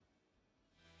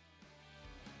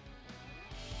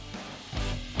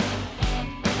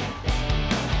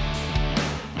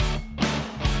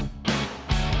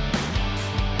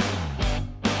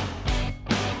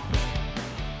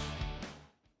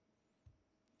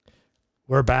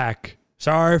We're back.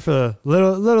 Sorry for the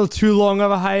little too long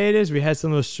of a hiatus. We had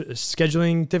some of those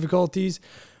scheduling difficulties.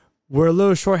 We're a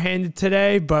little short-handed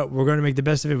today, but we're going to make the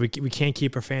best of it. We can't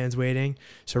keep our fans waiting.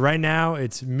 So right now,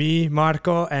 it's me,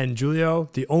 Marco, and Giulio,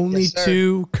 the only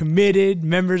two committed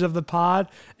members of the pod.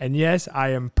 And yes, I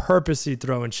am purposely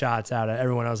throwing shots out at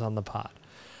everyone else on the pod.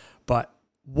 But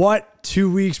what 2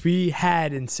 weeks we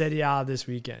had in Serie A this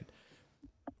weekend.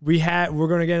 We're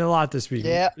going to get a lot this week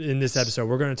in this episode.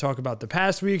 We're going to talk about the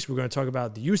past weeks. We're going to talk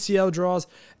about the UCL draws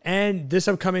and this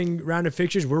upcoming round of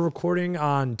fixtures. We're recording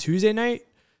on Tuesday night.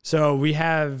 So we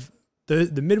have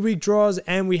the midweek draws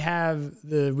and we have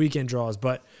the weekend draws.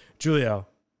 But Giulio,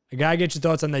 I got to get your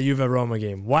thoughts on that Juve-Roma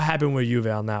game. What happened with Juve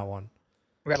on that one?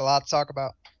 We got a lot to talk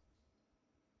about.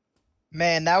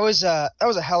 Man, that was a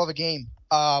hell of a game.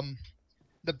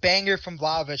 The banger from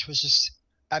Vlahovic was just,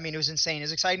 it was insane. It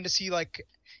was exciting to see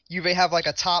Juve have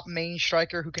a top main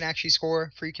striker who can actually score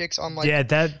free kicks on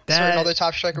certain other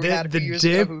top striker we had a few years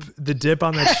ago. The dip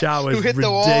on that shot was who hit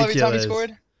ridiculous. The wall every time he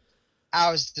scored.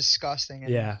 That was disgusting.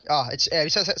 And, he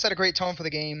set a great tone for the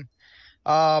game.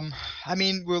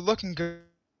 We're looking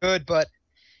good, but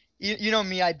you know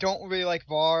me, I don't really like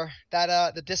VAR.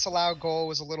 That the disallowed goal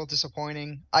was a little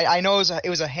disappointing. I know it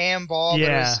was a handball.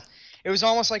 Yeah. But it was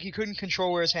almost like he couldn't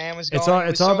control where his hand was going.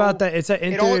 It's all about that. It's an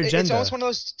Inter agenda. It's almost one of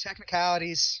those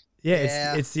technicalities.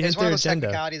 It's the Inter agenda. It's one of those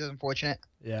technicalities that's unfortunate.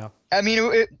 Yeah.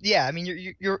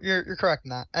 You're correct in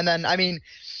that. And then,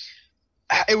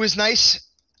 it was nice.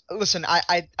 Listen,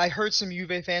 I heard some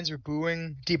Juve fans were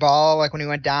booing Dybala when he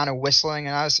went down and whistling,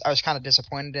 and I was kind of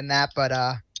disappointed in that. But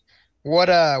what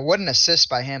an assist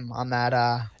by him on that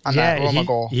Roma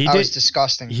goal. That was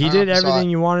disgusting. He did everything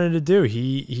you wanted to do.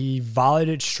 He volleyed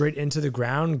it straight into the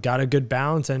ground, got a good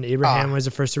bounce, and Abraham was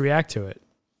the first to react to it.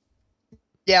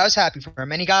 Yeah, I was happy for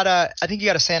him, and I think he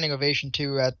got a standing ovation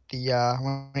too at the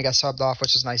when he got subbed off,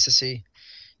 which was nice to see.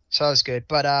 So that was good.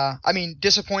 But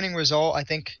disappointing result. I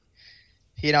think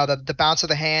the bounce of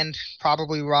the hand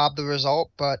probably robbed the result,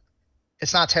 but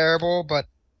it's not terrible. But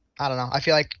I don't know. I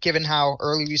feel like given how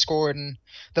early we scored and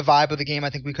the vibe of the game, I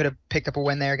think we could have picked up a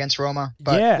win there against Roma.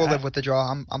 But we'll live with the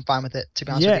draw. I'm fine with it, to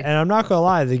be honest with you. And I'm not gonna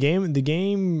lie, the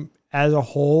game as a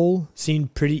whole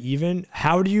seemed pretty even.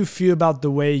 How do you feel about the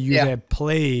way you had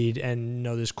played and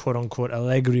this quote unquote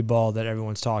Allegri ball that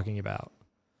everyone's talking about?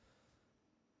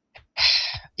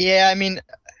 Yeah,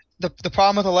 the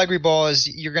problem with Allegri ball is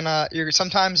you're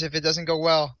sometimes if it doesn't go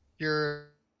well,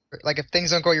 if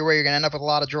things don't go your way, you're gonna end up with a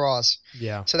lot of draws.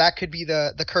 Yeah. So that could be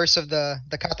the curse of the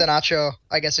Catenaccio,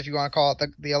 I guess, if you want to call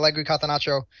it the Allegri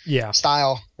Catenaccio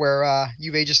style, where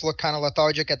Juve just look kind of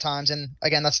lethargic at times. And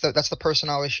again, that's the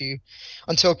personnel issue.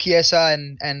 Until Chiesa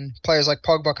and players like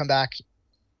Pogba come back,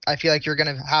 I feel like you're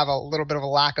gonna have a little bit of a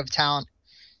lack of talent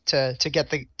to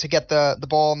get the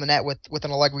ball in the net with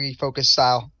an Allegri focused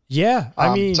style. Yeah,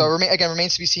 so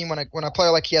remains to be seen when a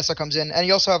player like Chiesa comes in, and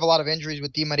you also have a lot of injuries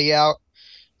with Di Maria out.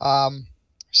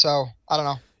 So I don't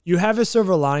know. You have a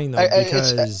silver lining though,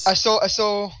 because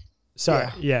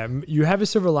you have a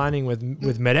silver lining with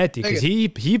Meretti because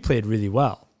he played really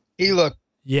well. He looked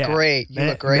great. He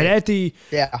looked great. Meretti,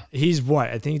 he's what?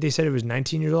 I think they said it was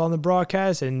 19 years old on the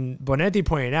broadcast, and Bonetti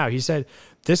pointed out, he said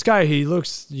this guy, he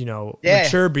looks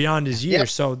mature beyond his years. Yep.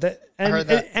 So that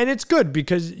and it's good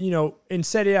because in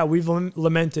Serie A we've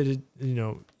lamented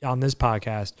on this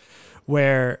podcast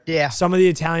where some of the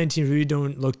Italian teams really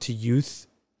don't look to youth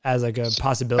as a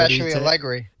possibility. Especially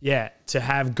Allegri. Yeah, to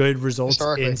have good results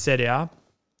in Serie A.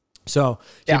 So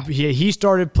he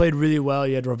played really well.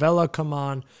 You had Rovella come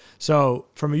on. So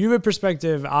from a Juve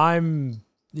perspective, I'm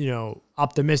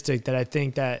optimistic that I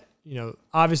think that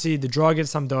obviously the draw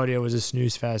against Sampdoria was a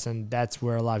snooze fest, and that's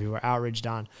where a lot of people were outraged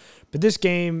on. But this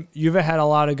game, Juve had a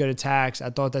lot of good attacks. I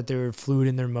thought that they were fluid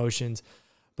in their motions.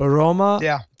 But Roma,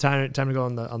 time to go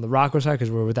on the Rocco side because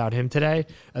we're without him today,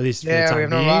 at least for the time being.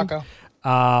 We have no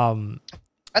Rocco.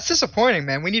 That's disappointing,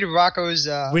 man. We need Rocco's.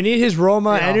 We need his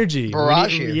Roma energy.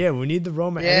 We need the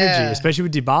Roma energy, especially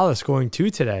with Dybala scoring 2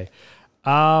 today.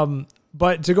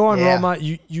 But to go on Roma,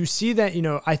 you see that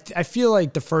I feel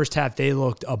like the first half they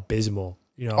looked abysmal.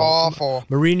 Awful.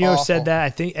 Mourinho said that.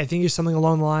 I think it's something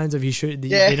along the lines of they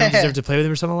don't deserve to play with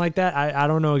him or something like that. I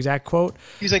don't know exact quote.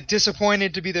 He's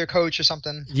disappointed to be their coach or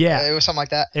something. Yeah, it was something like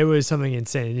that. It was something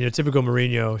insane. Typical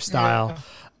Mourinho style.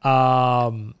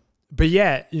 Yeah. But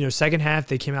second half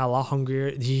they came out a lot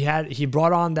hungrier. He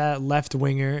brought on that left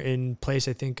winger in place,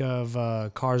 I think of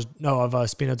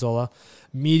Spinazzola.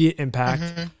 Immediate impact.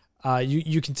 Mm-hmm.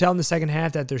 You can tell in the second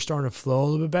half that they're starting to flow a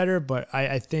little bit better, but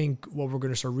I think what we're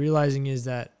going to start realizing is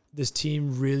that this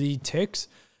team really ticks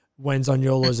when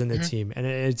Zaniolo's in the team. And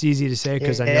it's easy to say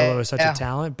because Zaniolo is such a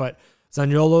talent, but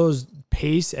Zaniolo's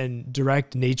pace and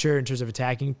direct nature in terms of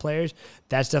attacking players,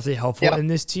 that's definitely helpful in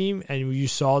this team. And you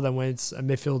saw that when it's a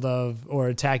midfield or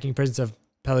attacking presence of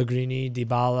Pellegrini,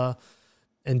 Dybala,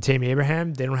 and Tammy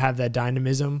Abraham, they don't have that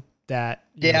dynamism that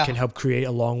can help create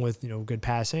along with good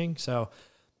passing. So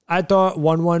I thought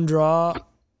 1-1 draw,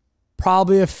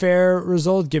 probably a fair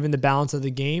result given the balance of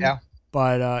the game. Yeah.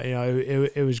 But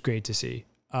it was great to see.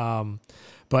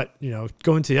 But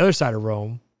going to the other side of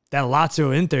Rome, that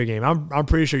Lazio Inter game, I'm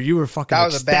pretty sure you were fucking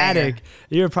ecstatic.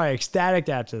 You were probably ecstatic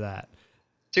after that.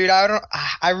 Dude,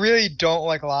 I really don't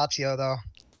like Lazio though.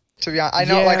 To be honest, I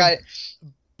know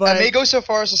I may go so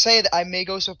far as to say that I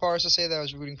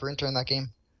was rooting for Inter in that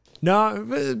game.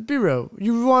 No, be real.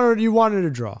 You wanted a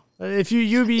draw. If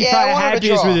you'd be probably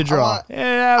happiest with a draw.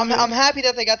 I'm happy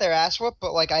that they got their ass whooped,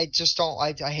 but I just don't.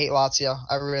 I hate Lazio.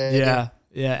 I really do.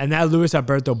 Yeah, and that Luis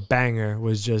Alberto banger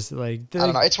was just I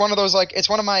don't know. It's one of those it's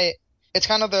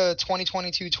kind of the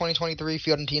 2022-2023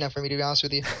 Fiorentina for me, to be honest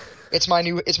with you. It's my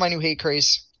new hate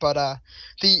craze. But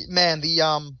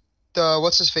the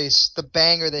what's his face? The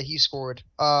banger that he scored.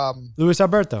 Luis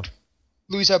Alberto.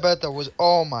 Luis Alberto was,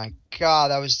 oh my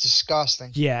God, that was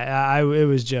disgusting. Yeah, it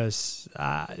was just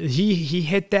he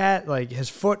hit that, his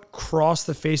foot crossed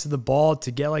the face of the ball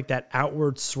to get that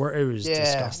outward swerve. It was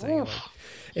disgusting.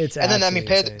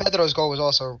 Pedro's goal was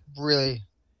also really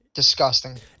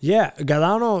disgusting. Yeah,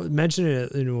 Galano mentioned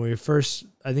it when we first.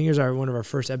 I think it was one of our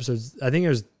first episodes. I think it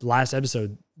was last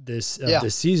episode this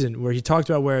season where he talked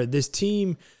about where this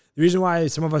team. The reason why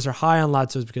some of us are high on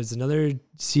Lazio is because it's another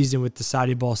season with the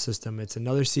Saudi ball system. It's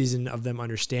another season of them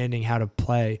understanding how to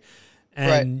play.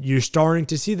 And you're starting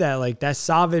to see that. That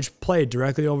Savic played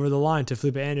directly over the line to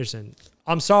Felipe Anderson.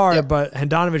 I'm sorry, but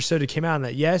Handanovic said it came out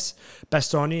that, yes,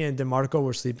 Bastoni and DeMarco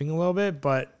were sleeping a little bit,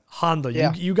 but Hondo,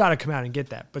 you got to come out and get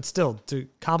that. But still, to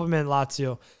compliment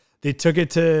Lazio, they took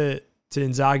it to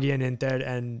Inzaghi and Inter,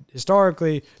 and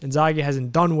historically, Inzaghi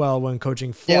hasn't done well when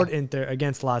coaching for Inter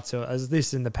against Lazio, at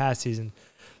least in the past season.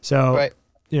 So,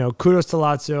 kudos to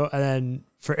Lazio. And then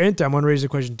for Inter, I'm going to raise a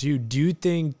question to you. Do you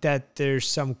think that there's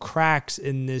some cracks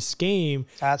in this game?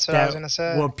 That's what I was going to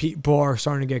say. What people are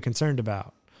starting to get concerned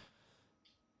about?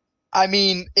 I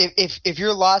mean, if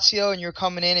you're Lazio and you're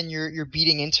coming in and you're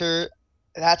beating Inter,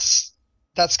 that's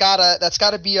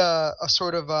gotta be a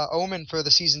sort of omen for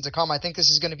the season to come. I think this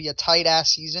is going to be a tight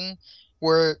ass season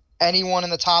where anyone in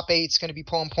the top 8 is going to be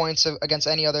pulling points against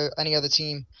any other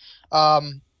team.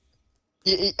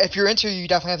 If you're Inter, you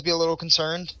definitely have to be a little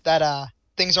concerned that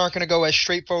things aren't going to go as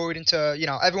straightforward into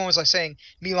everyone was saying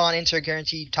Milan, Inter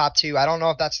guaranteed top 2. I don't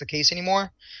know if that's the case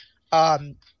anymore.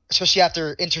 Especially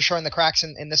after Inter showing the cracks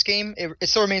in this game, it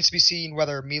still remains to be seen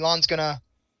whether Milan's gonna.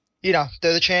 They're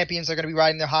the champions. They're going to be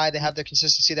riding their high. They have their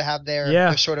consistency. They have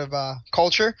their sort of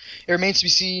culture. It remains to be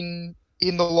seen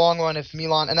in the long run if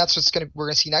Milan, and that's we're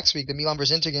going to see next week. The Milan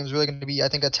versus Inter game is really going to be, I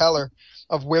think, a teller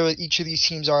of where each of these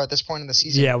teams are at this point in the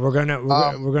season. Yeah, we're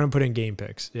gonna put in game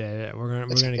picks. Yeah, we're gonna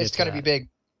get. It's going to be big.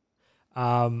 No,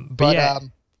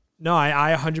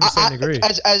 I 100% agree.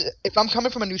 As if I'm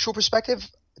coming from a neutral perspective,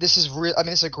 this is real. I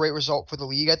mean, it's a great result for the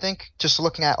league. I think just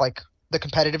looking at the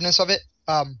competitiveness of it.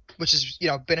 Which has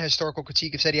been a historical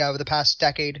critique of Serie A over the past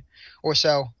decade or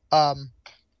so.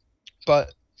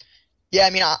 But yeah, I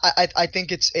mean, I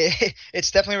think it's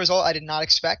definitely a result I did not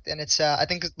expect, and it's I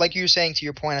think like you were saying to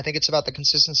your point, I think it's about the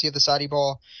consistency of the Saudi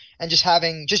ball and just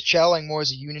gelling more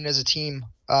as a unit as a team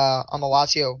on the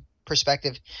Lazio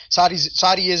perspective.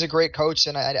 Saudi is a great coach,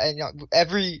 and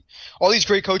all these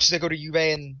great coaches that go to Juve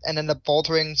and end up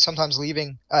faltering, sometimes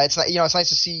leaving. It's nice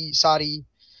to see Saudi,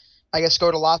 I guess,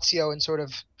 go to Lazio and sort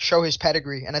of show his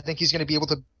pedigree. And I think he's going to be able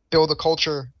to build a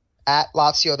culture at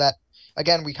Lazio that,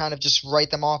 again, we kind of just write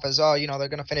them off as, they're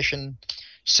going to finish in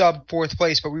sub 4th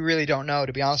place, but we really don't know,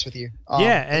 to be honest with you.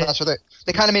 And that's what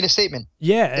they kind of made a statement.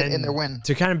 In their win.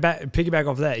 To kind of piggyback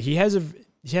off that, he has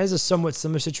a somewhat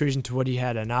similar situation to what he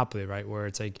had at Napoli, right? Where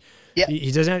it's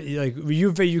he doesn't have,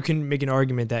 Juve, you can make an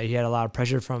argument that he had a lot of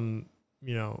pressure from,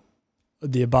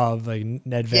 the above,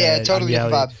 Nedved. Yeah, totally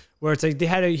above. Where it's he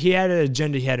had an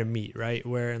agenda he had to meet, right?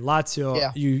 Where in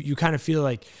Lazio, you kind of feel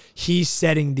like he's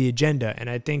setting the agenda, and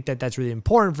I think that that's really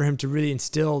important for him to really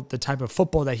instill the type of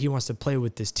football that he wants to play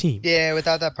with this team. Yeah,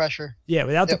 without that pressure. Yeah,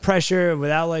 without the pressure,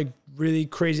 without really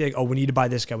crazy we need to buy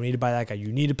this guy, we need to buy that guy,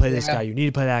 you need to play this guy, you need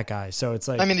to play that guy. So it's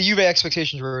I mean, the Juve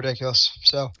expectations were ridiculous.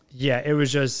 So yeah, it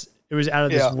was out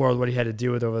of this world what he had to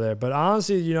deal with over there. But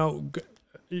honestly,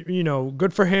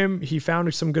 good for him. He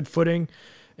found some good footing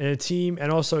in a team,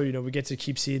 and also, we get to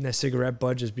keep seeing that cigarette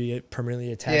butt just be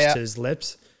permanently attached to his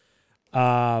lips.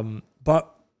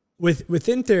 But with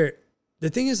Inter, the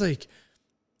thing is,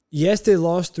 yes, they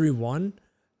lost 3-1,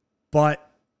 but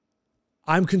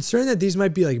I'm concerned that these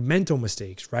might be like mental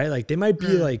mistakes, right? Like they might be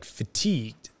like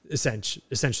fatigued,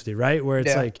 essentially, right? Where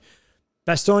it's like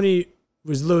Bastoni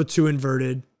was a little too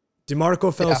inverted.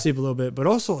 DeMarco fell asleep a little bit, but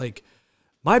also like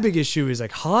my big issue is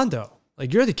like Hondo.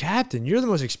 Like you're the captain, you're the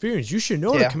most experienced. You should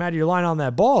know to come out of your line on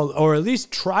that ball, or at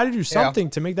least try to do something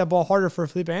to make that ball harder for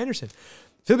Felipe Anderson.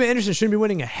 Felipe Anderson shouldn't be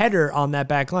winning a header on that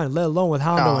back line, let alone with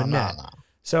Hondo and net. No.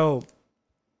 So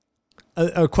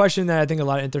a question that I think a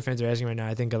lot of Inter fans are asking right now,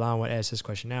 I think Alon would ask this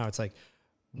question now. It's like,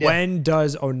 when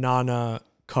does Onana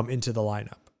come into the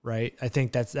lineup, right? I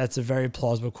think that's a very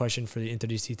plausible question for the Inter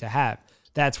DC to have.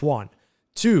 That's one.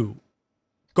 Two,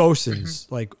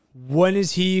 Gosens. Like, when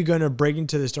is he going to break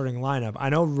into the starting lineup? I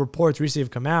know reports recently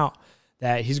have come out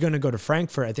that he's going to go to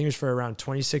Frankfurt. I think it's for around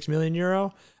 26 million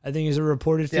euro. I think is a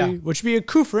reported fee, which would be a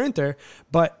coup for Inter,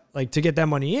 but like to get that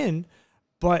money in.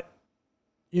 But,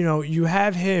 you know, you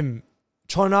have him.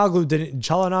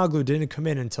 Çalhanoğlu didn't come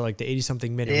in until like the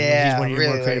 80-something minute. He's one of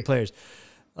your more creative players.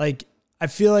 Like, I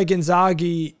feel like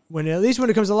Inzaghi, at least when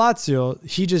it comes to Lazio,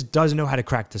 he just doesn't know how to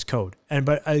crack this code.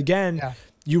 But again,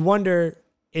 you wonder,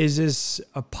 is this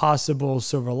a possible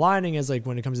silver lining as like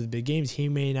when it comes to the big games, he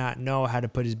may not know how to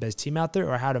put his best team out there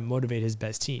or how to motivate his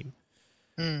best team.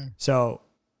 So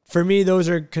for me, those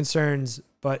are concerns.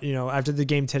 But, you know, after the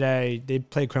game today, they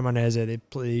played Cremonese.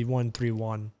 They won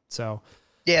 3-1. So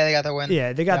yeah, they got their win.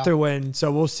 Yeah, they got their win.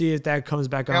 So we'll see if that comes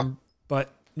back on.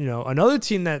 But, you know, another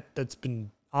team that's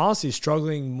been honestly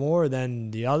struggling more than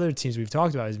the other teams we've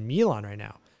talked about is Milan right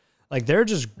now. Like they're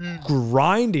just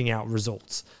grinding out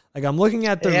results. Like I'm looking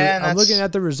at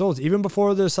the results even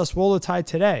before the Sassuolo tie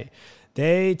today.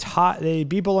 They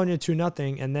beat Bologna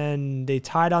 2-0 and then they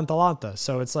tied Atalanta.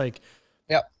 So it's like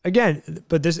again,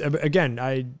 but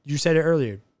you said it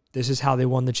earlier. This is how they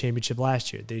won the championship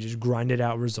last year. They just grinded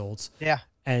out results. Yeah.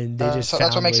 And they just found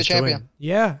that's what makes a champion. Win.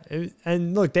 Yeah.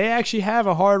 And look, they actually have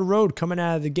a hard road coming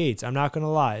out of the gates. I'm not going to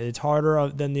lie. It's harder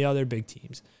than the other big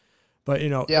teams. But, you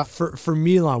know, for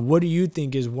Milan, what do you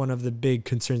think is one of the big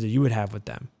concerns that you would have with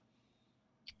them?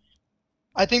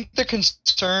 I think the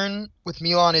concern with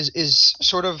Milan is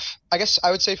sort of, I guess I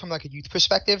would say from like a youth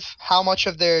perspective, how much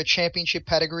of their championship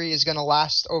pedigree is going to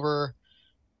last over,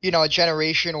 you know, a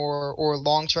generation or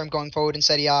long-term going forward in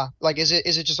Serie A. Like, is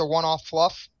it just a one-off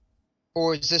fluff?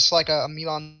 Or is this like a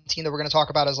Milan team that we're going to talk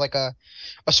about as like a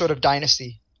sort of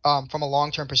dynasty from a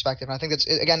long-term perspective? And I think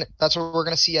that's what we're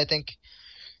going to see, I think,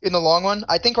 in the long run.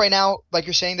 I think right now, like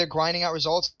you're saying, they're grinding out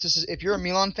results. If you're a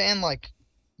Milan fan, like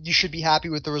you should be happy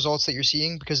with the results that you're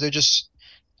seeing because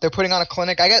they're putting on a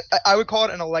clinic. I would call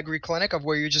it an Allegri clinic of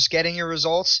where you're just getting your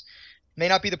results. May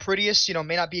not be the prettiest, you know,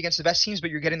 may not be against the best teams, but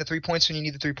you're getting the 3 points when you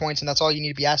need the 3 points, and that's all you need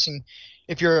to be asking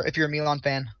if you're a Milan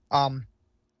fan.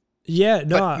 Yeah,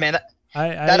 no, but, man,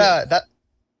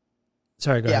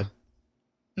 sorry, go ahead.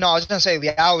 No, I was gonna say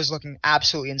Leao was looking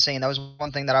absolutely insane. That was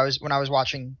one thing that when I was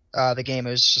watching the game,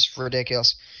 it was just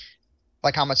ridiculous,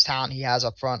 like how much talent he has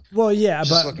up front. Well, yeah,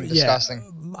 but looking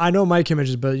disgusting. I know Mike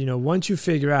images, but you know, once you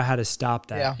figure out how to stop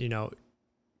that, you know,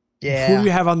 who do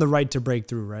you have on the right to break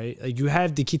through, right? Like you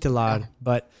have the Kitalar,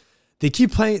 but they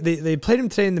keep playing. They played him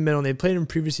today in the middle, and they played him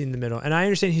previously in the middle. And I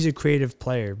understand he's a creative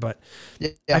player, but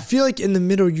I feel like in the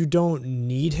middle you don't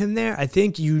need him there. I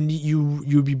think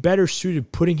you'd be better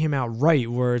suited putting him out right,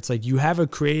 where it's like you have a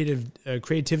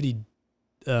creativity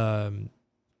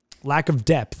lack of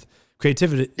depth,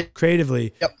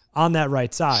 creatively on that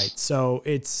right side. So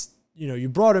it's, you know, you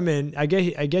brought him in. I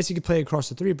guess he could play across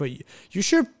the three, but you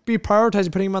should be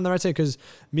prioritizing putting him on the right side because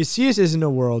Messias isn't a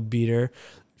world beater.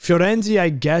 Fiorenzi, I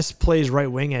guess, plays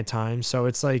right wing at times. So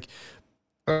it's like,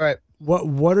 all right,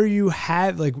 what are you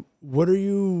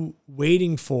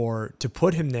waiting for to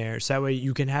put him there so that way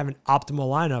you can have an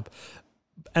optimal lineup?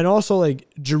 And also, like,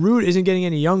 Giroud isn't getting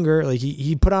any younger. Like,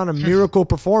 he put on a miracle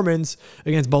performance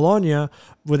against Bologna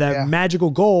with that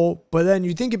magical goal. But then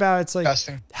you think about it, it's like,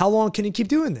 how long can he keep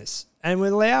doing this? And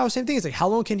with Leao, same thing. It's like, how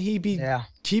long can he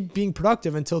keep being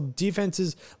productive until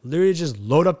defenses literally just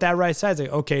load up that right side? It's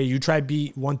like, okay, you try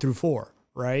beat 1 through 4,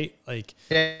 right? Like,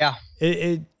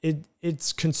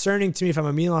 it's concerning to me if I'm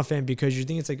a Milan fan because you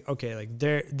think it's like, okay, like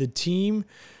the team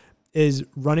is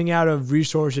running out of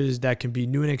resources that can be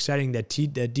new and exciting that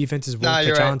defenses won't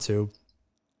catch on to.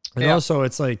 And also,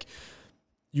 it's like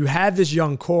you have this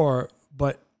young core,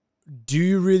 but do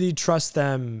you really trust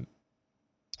them?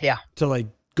 To like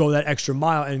go that extra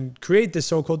mile and create this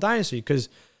so-called dynasty because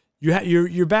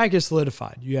your back is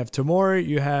solidified. You have Tomori,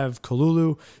 you have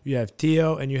Kalulu, you have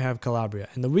Tio, and you have Calabria.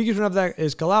 And the weakest one of that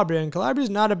is Calabria, and Calabria is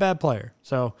not a bad player.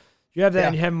 So you have that,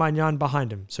 and you have Magnan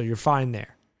behind him, so you're fine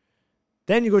there.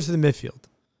 Then you go to the midfield.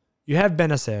 You have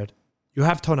Benacer, you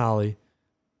have Tonali,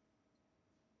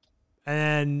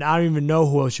 and I don't even know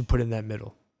who else you put in that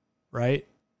middle, right?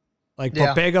 Like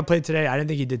Popega played today. I didn't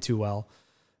think he did too well.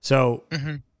 So,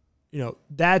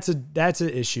 that's an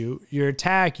issue. Your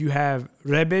attack, you have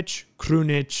Rebic,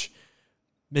 Krunic,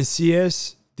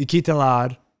 Messias,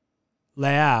 Dikitalar,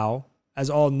 Leao as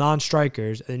all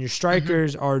non-strikers. And then your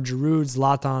strikers are Giroud,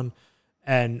 Zlatan,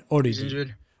 and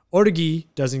Origi. Origi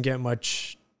doesn't get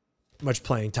much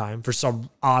playing time for some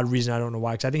odd reason. I don't know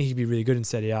why, because I think he'd be really good in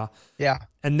Serie A. Yeah.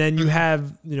 And then you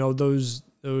have,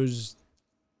 those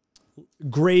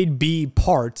grade B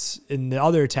parts in the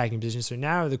other attacking positions. So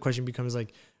now the question becomes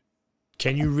like,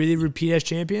 can you really repeat as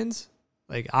champions?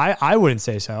 Like I wouldn't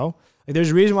say so. Like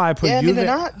there's a reason why I put Juve.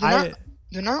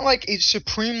 They're not like a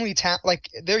supremely like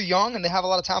they're young and they have a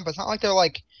lot of talent, but it's not like they're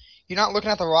like, you're not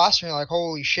looking at the roster and you're like,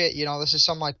 holy shit, this is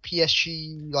some like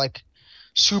PSG like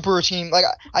super team. Like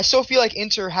I still feel like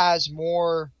Inter has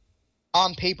more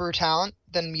on paper talent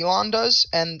than Milan does,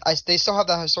 and they still have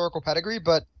that historical pedigree,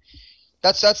 but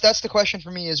that's the question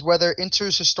for me, is whether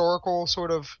Inter's historical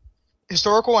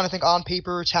and I think on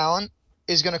paper talent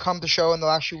is going to come to show and they'll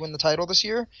actually win the title this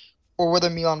year, or whether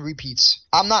Milan repeats.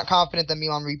 I'm not confident that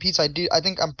Milan repeats. I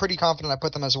think I'm pretty confident I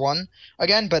put them as one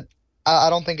again, but I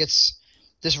don't think it's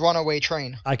this runaway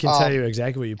train. I can tell you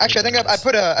exactly what you put. Actually, I think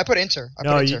I put Inter.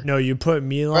 You put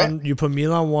Milan. Right? You put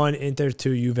Milan 1, Inter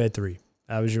 2, Juve 3.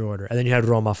 That was your order, and then you had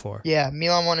Roma 4. Yeah,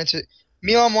 Milan 1 and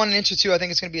Inter 2. I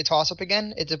think it's going to be a toss-up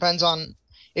again. It depends on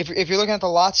if you're looking at the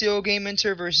Lazio game,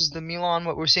 Inter versus the Milan,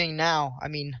 what we're seeing now. I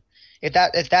mean, if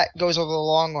that goes over the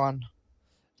long run,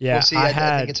 we'll see. I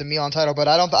think it's a Milan title, but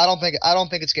I don't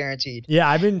think it's guaranteed.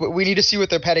 Yeah, we need to see what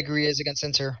their pedigree is against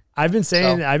Inter. I've been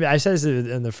saying, I said this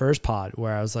in the first pod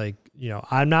where I was like,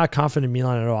 I'm not confident in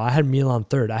Milan at all. I had Milan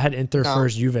third. I had Inter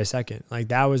first, Juve second. Like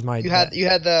that was my. You had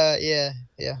the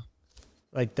yeah.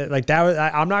 Like that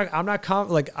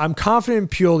was. I'm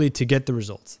confident purely to get the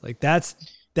results. Like that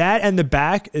and the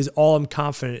back is all I'm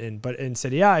confident in. But in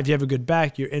Serie A, if you have a good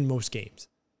back, you're in most games.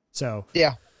 So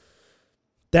yeah.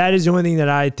 That is the only thing that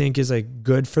I think is like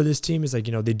good for this team is like,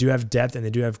 they do have depth and they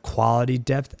do have quality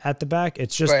depth at the back.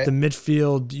 It's just the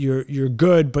midfield, you're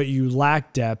good, but you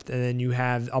lack depth. And then you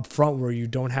have up front where you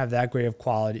don't have that great of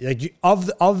quality. Like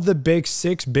of the big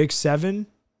 6, big 7,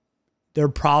 they're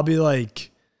probably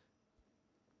like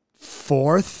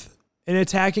 4th in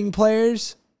attacking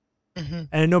players. And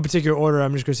in no particular order,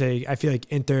 I'm just going to say, I feel like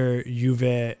Inter,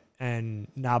 Juve, and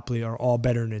Napoli are all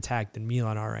better in attack than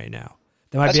Milan are right now.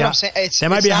 That might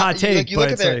be a hot take,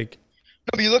 but it's like.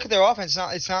 No, but you look at their offense.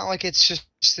 It's not like it's just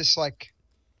this like.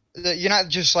 You're not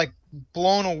just like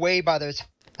blown away by their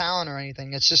talent or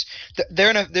anything. It's just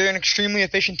they're an extremely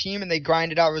efficient team and they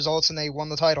grinded out results and they won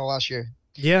the title last year.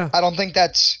 Yeah, I don't think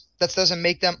that doesn't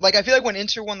make them like. I feel like when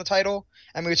Inter won the title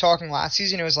and we were talking last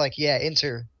season, it was like, yeah,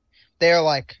 Inter, they're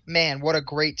like, man, what a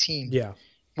great team. Yeah,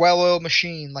 well-oiled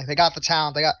machine. Like they got the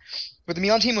talent. But the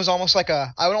Milan team was almost like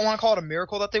I don't want to call it a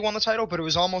miracle that they won the title, but it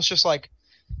was almost just like,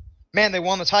 man, they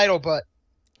won the title, but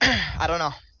I don't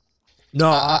know. No,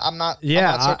 I'm not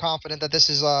so confident that this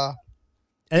is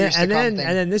and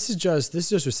then this is just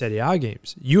with Serie A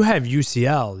games. You have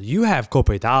UCL, you have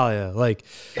Coppa Italia. Like,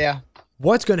 yeah,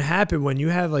 what's going to happen when you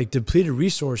have like depleted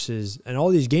resources and all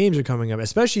these games are coming up,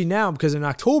 especially now because in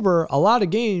October, a lot of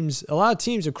teams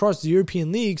across the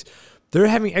European leagues, they're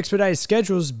having expedited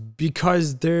schedules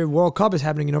because their World Cup is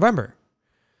happening in November.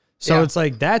 So it's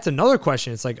like, that's another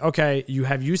question. It's like, okay, you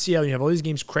have UCL, you have all these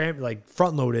games cramped, like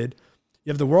front loaded.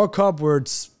 You have the World Cup where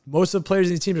most of the players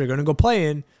in these teams are going to go play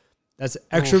in. That's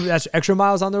extra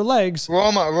miles on their legs.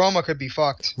 Roma could be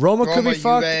fucked. Roma could be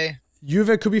fucked.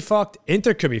 Juve could be fucked.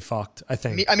 Inter could be fucked, I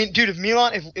think. I mean, dude, if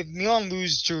Milan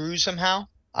lose Giroud somehow,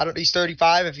 he's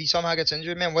 35. If he somehow gets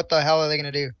injured, man, what the hell are they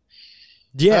going to do?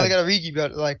 Yeah. They got Origi,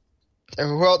 but like,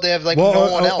 they have like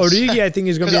no one else. Origi, I think,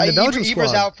 is going to be in the Belgian squad.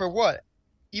 Ibra's out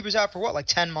for what? Like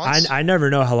 10 months? I never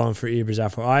know how long for Ibra's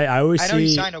out for. I always see.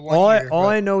 He signed a 1 year. All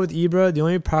I know with Ibra, the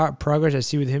only progress I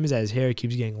see with him is that his hair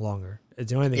keeps getting longer.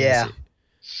 It's the only thing I see.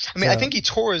 I mean, I think he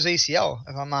tore his ACL,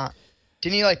 if I'm not.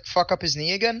 Didn't he like fuck up his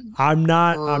knee again? I'm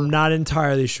not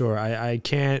entirely sure. I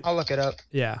can't. I'll look it up.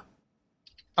 Yeah.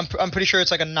 I'm pretty sure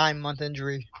it's like a 9-month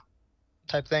injury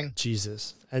type thing.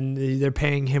 Jesus. And they're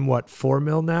paying him what, $4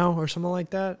 million now or something like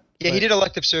that? Yeah, he did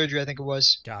elective surgery, I think it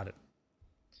was. Got it.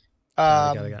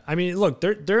 Got it. I mean, look,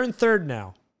 they're in third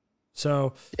now.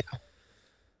 So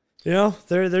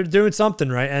they're doing something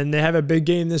right, and they have a big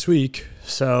game this week.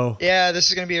 So yeah, this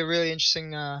is going to be a really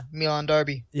interesting Milan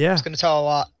derby. Yeah, it's going to tell a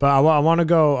lot. But I want to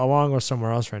go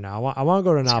somewhere else right now. I want to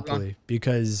go to Napoli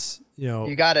because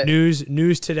you got it.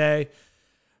 News today.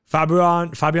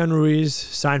 Fabian Ruiz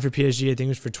signed for PSG. I think it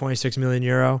was for €26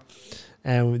 million.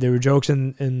 And there were jokes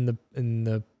in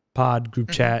the pod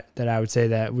group chat that I would say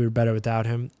that we were better without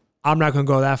him. I'm not going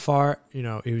to go that far. You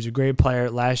know, he was a great player.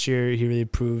 Last year, he really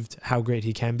proved how great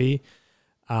he can be.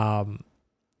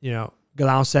 You know,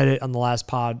 Galão said it on the last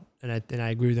pod, and I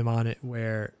agree with him on it,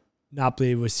 where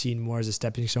Napoli was seen more as a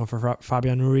stepping stone for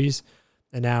Fabian Ruiz,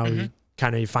 and now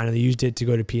he finally used it to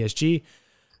go to PSG.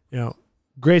 You know,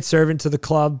 great servant to the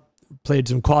club, played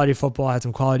some quality football, had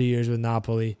some quality years with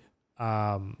Napoli.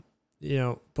 You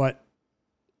know, but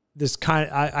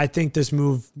I think this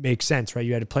move makes sense, right?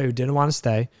 You had a player who didn't want to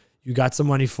stay. You got some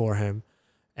money for him,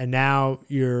 and now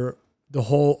the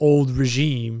whole old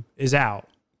regime is out.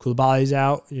 Koulibaly's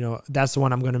out. You know, that's the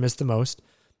one I'm going to miss the most.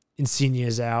 Insigne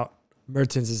is out.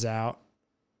 Mertens is out.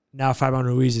 Now Fabian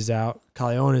Ruiz is out.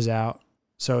 Callejon is out.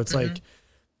 So it's like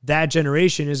that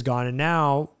generation is gone, and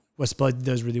now what Spalletti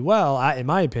does really well, in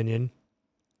my opinion,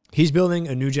 he's building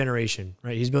a new generation,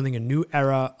 right? He's building a new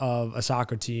era of a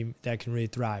soccer team that can really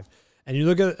thrive. And you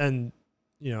look at, and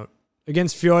you know,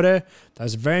 against Fiore, that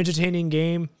was a very entertaining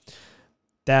game.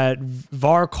 That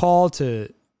VAR call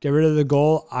to get rid of the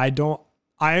goal,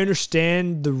 I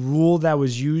understand the rule that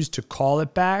was used to call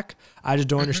it back. I just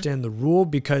don't understand the rule,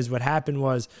 because what happened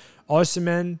was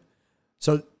Osimhen,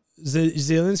 so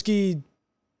Zielinski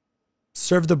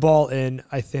served the ball in,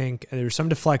 I think, and there were some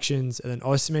deflections, and then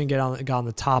Osimhen got on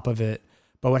the top of it.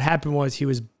 But what happened was he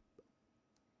was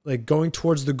like going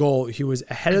towards the goal. He was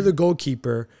ahead of the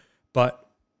goalkeeper, but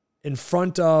in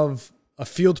front of a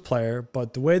field player.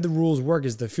 But the way the rules work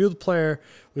is the field player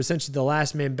was essentially the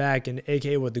last man back, and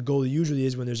aka what the goalie usually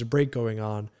is when there's a break going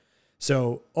on.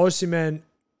 So Osimhen,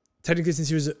 technically, since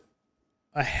he was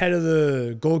ahead of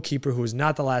the goalkeeper, who was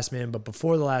not the last man, but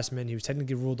before the last man, he was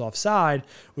technically ruled offside,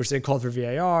 which they called for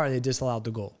VAR, and they disallowed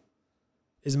the goal,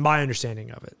 is my understanding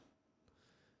of it.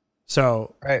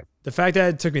 So the fact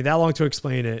that it took me that long to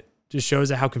explain it just shows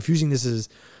that how confusing this is.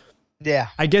 Yeah.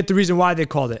 I get the reason why they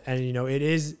called it, and you know, it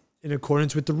is in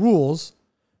accordance with the rules,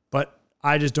 but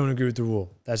I just don't agree with the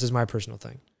rule. That's just my personal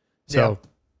thing. So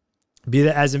be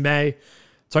that as it may,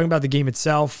 talking about the game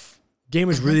itself, game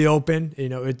was really open. You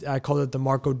know, I called it the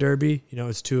Marco Derby. You know,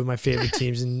 it's two of my favorite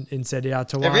teams in Serie A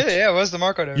to watch. It was the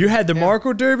Marco Derby. You had the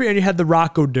Marco Derby and you had the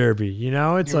Rocco Derby. You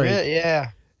know, it's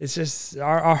it's just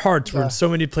our hearts were in so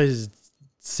many places at the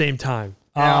same time.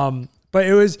 Yeah. But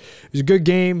it was a good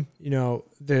game. You know,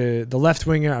 the left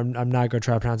winger, I'm not going to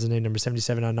try to pronounce his name, number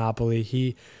 77 on Napoli.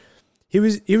 He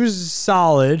was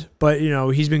solid, but you know,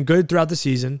 he's been good throughout the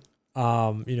season. You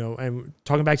know, and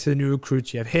talking back to the new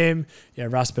recruits, you have him, you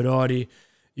have Raspadori,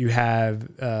 you have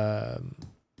the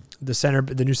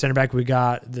new center back we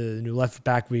got, the new left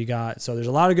back we got. So there's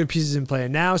a lot of good pieces in play.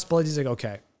 And now Spalletti's like,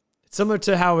 okay, it's similar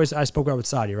to how I spoke about with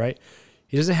Sadi, right?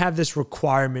 He doesn't have this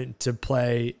requirement to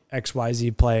play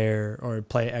XYZ player or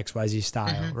play XYZ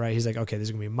style, right? He's like, okay, this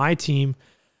is going to be my team.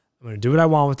 I'm going to do what I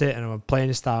want with it, and I'm going to play in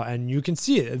a style. And you can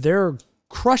see it. They're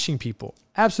crushing people,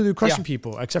 absolutely crushing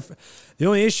people, except for the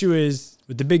only issue is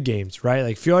with the big games, right?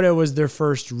 Like Fiore was their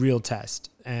first real test,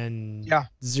 and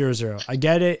 0-0. I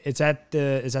get it. It's at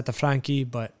the Franchi,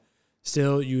 but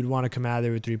still you'd want to come out of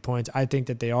there with 3 points. I think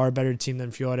that they are a better team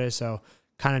than Fiore, so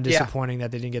kind of disappointing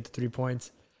that they didn't get the 3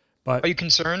 points. But are you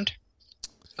concerned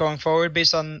going forward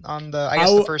based on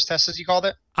the first test, as you called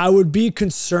it? I would be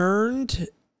concerned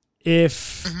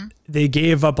if they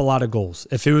gave up a lot of goals,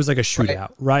 if it was like a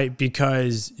shootout, right?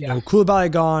 Because you know,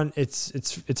 Koulibaly gone, it's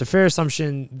a fair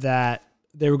assumption that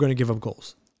they were going to give up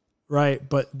goals, right?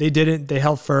 But they didn't. They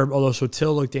held firm. Although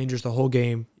Sotil looked dangerous the whole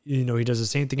game. You know, he does the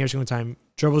same thing every single time: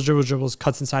 dribbles,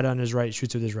 cuts inside on his right,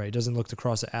 shoots with his right. Doesn't look to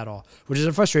cross it at all, which is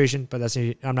a frustration. But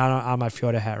I'm not on my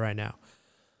Fiore hat right now.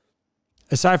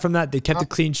 Aside from that, they kept a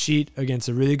clean sheet against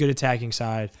a really good attacking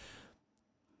side.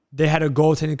 They had a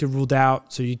goal technically ruled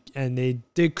out, and they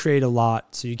did create a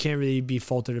lot, so you can't really be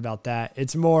faulted about that.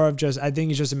 It's more of I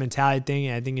think it's just a mentality thing,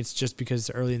 and I think it's just because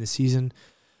it's early in the season.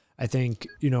 I think,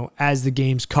 you know, as the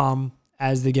games come,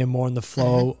 as they get more in the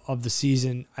flow of the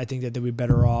season, I think that they'll be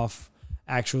better off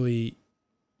actually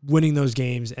winning those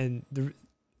games. And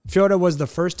Fiore was the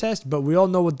first test, but we all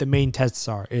know what the main tests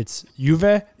are. It's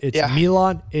Juve, it's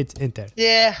Milan, it's Inter.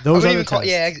 Yeah, those are the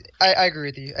tests. I agree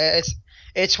with you.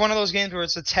 It's one of those games where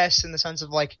it's a test in the sense of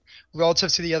like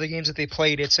relative to the other games that they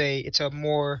played. It's a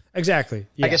more I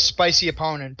guess spicy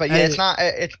opponent. But it's not.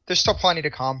 There's still plenty to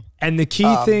come. And the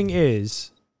key thing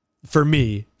is, for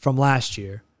me, from last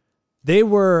year, they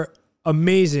were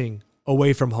amazing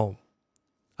away from home.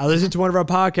 I listened to one of our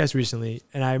podcasts recently,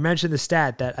 and I mentioned the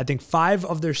stat that I think 5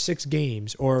 of their 6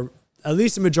 games, or at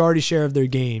least a majority share of their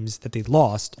games that they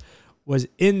lost, was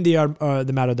in the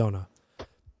Maradona.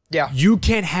 Yeah. You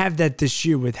can't have that this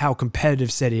year with how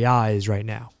competitive Serie A is right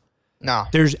now. No.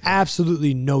 There's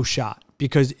absolutely no shot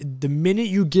because the minute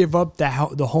you give up the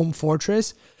home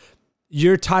fortress,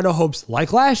 your title hopes,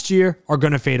 like last year, are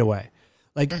going to fade away.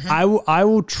 Like I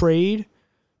will trade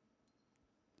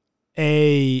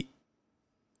a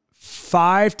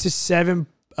 5 to 7,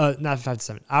 not 5 to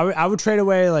 7. I would trade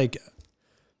away like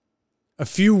a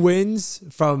few wins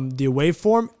from the away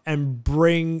form and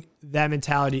bring that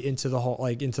mentality into the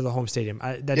home stadium.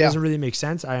 That doesn't really make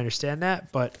sense. I understand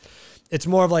that, but it's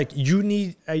more of like you're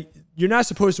not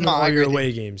supposed to win all your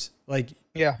away games. Like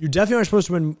you definitely aren't supposed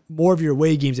to win more of your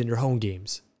away games than your home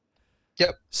games.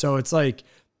 Yep. So it's like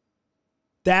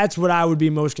that's what I would be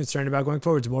most concerned about going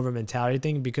forward. It's more of a mentality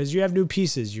thing because you have new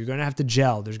pieces. You're going to have to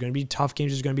gel. There's going to be tough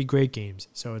games. There's going to be great games.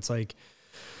 So it's like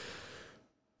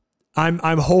I'm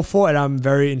hopeful and I'm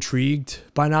very intrigued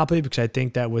by Napoli because I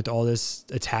think that with all this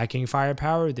attacking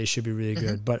firepower, they should be really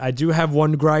good. But I do have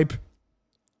one gripe,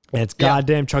 and it's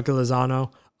goddamn Chucky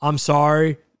Lozano. I'm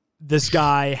sorry. This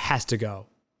guy has to go.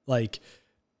 Like,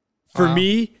 for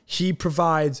me, he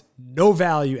provides no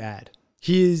value add.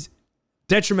 He is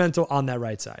detrimental on that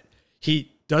right side.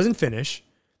 He doesn't finish.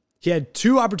 He had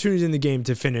 2 opportunities in the game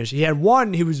to finish. He had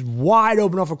one, he was wide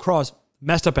open off a cross,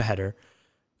 messed up a header.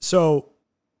 So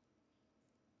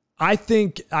I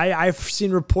think I've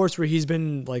seen reports where he's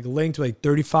been like linked to like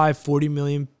 35, 40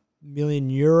 million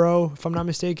euro, if I'm not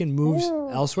mistaken, moves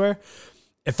elsewhere.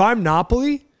 If I'm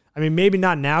Napoli, I mean, maybe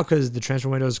not now because the transfer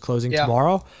window is closing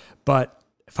tomorrow, but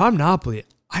if I'm Napoli,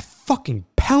 I fucking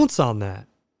pounce on that.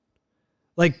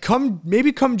 Like come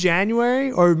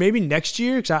January or maybe next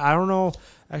year, because I don't know.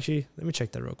 Actually, let me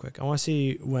check that real quick. I want to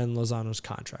see when Lozano's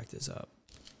contract is up.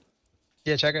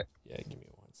 Yeah, check it. Yeah, give me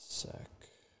 1 sec.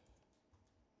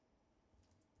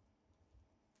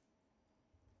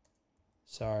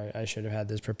 Sorry, I should have had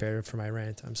this prepared for my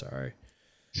rant. I'm sorry.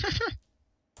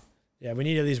 Yeah, we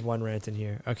need at least one rant in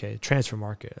here. Okay, transfer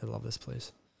market. I love this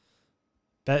place.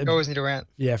 You always need a rant.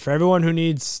 Yeah, for everyone who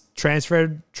needs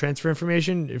transfer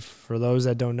information, for those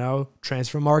that don't know,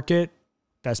 transfer market,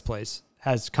 best place.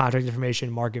 Has contract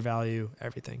information, market value,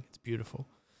 everything. It's beautiful.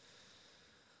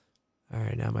 All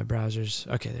right, now my browser's...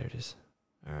 Okay, there it is.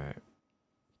 All right.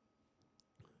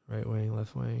 Right wing,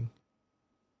 left wing.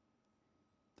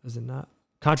 Does it not?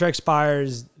 Contract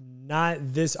expires not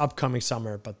this upcoming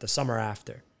summer, but the summer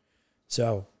after.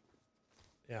 So,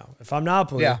 if I'm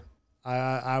Napoli,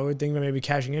 I would think of maybe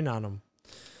cashing in on him.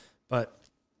 But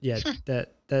yeah,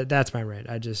 that's my rant.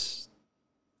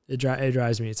 It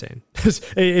drives me insane.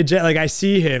 Like I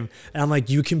see him and I'm like,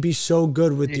 you can be so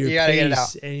good with your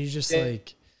pace, and he's just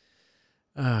like,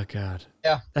 oh god.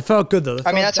 Yeah, that felt good though.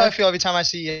 That's how I feel every time I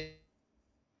see.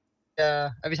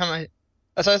 That's how I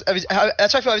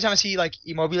feel every time I see like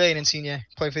Immobile and Insigne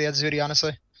play for the Azzurri.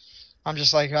 Honestly, I'm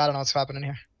just like, I don't know what's happening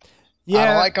here. Yeah, I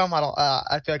don't like them.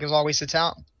 I feel like it's all wasted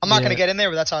talent. I'm not gonna get in there,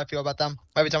 but that's how I feel about them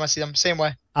every time I see them. Same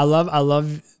way. I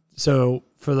love. So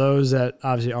for those that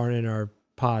obviously aren't in our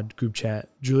pod group chat,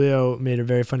 Giulio made a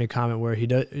very funny comment where he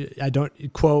does. I don't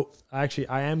quote. Actually,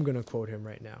 I am gonna quote him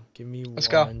right now. Give me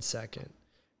one second.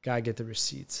 Gotta get the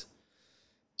receipts.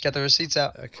 Get the receipts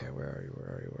out. Okay, where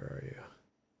are you?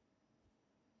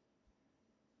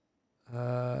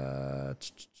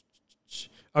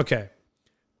 Okay.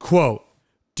 Quote,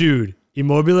 dude,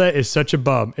 Immobile is such a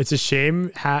bum. It's a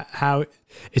shame how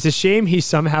he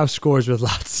somehow scores with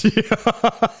Lazio.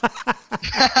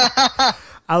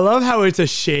 I love how it's a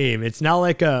shame. It's not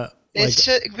like a.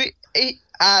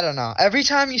 I don't know. Every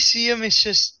time you see him, it's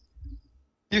just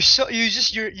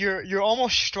you're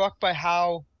almost struck by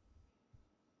how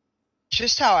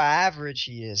average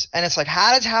he is, and it's like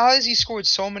how has he scored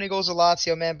so many goals with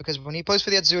Lazio, man? Because when he plays for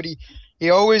the Azzurri, he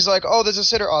always like, oh, there's a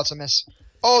sitter, oh, it's a miss.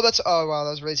 Oh, wow, that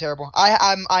was really terrible.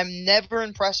 I'm never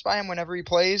impressed by him whenever he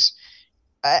plays.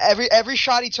 Every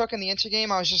shot he took in the Inter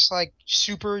game, I was just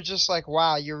like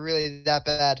wow, you're really that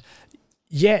bad.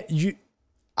 Yeah,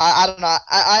 I don't know.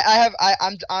 I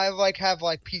have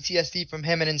PTSD from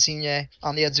him and Insigne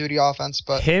on the Azzurri offense,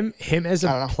 but him as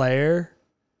a player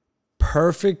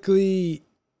perfectly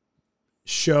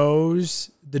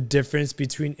shows the difference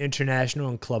between international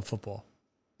and club football.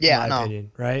 Yeah, in my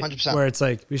opinion, right? 100%. Where it's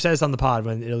like, we've said this on the pod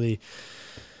when Italy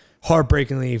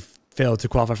heartbreakingly failed to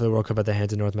qualify for the World Cup at the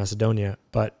hands of North Macedonia.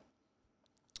 But,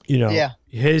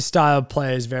 his style of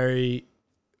play is very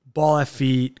ball at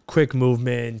feet, quick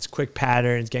movements, quick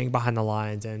patterns, getting behind the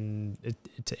lines. And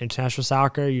it's international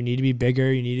soccer. You need to be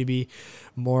bigger. You need to be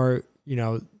more,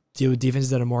 deal with defenses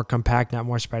that are more compact, not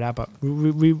more spread out. But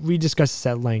we discussed this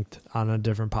at length on a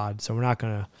different pod. So we're not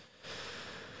gonna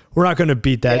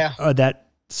beat that that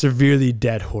severely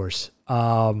dead horse.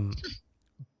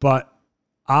 But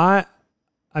I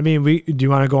mean, do you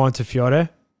want to go on to Fiore?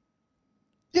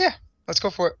 Yeah, let's go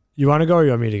for it. You want to go or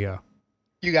you want me to go?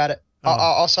 You got it.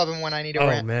 I'll sub him when I need a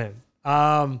rant.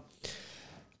 Man.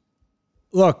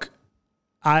 Look,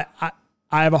 I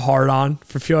have a hard on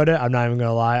for Fiore. I'm not even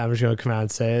gonna lie. I'm just gonna come out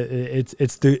and say it.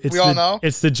 We all know.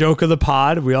 It's the joke of the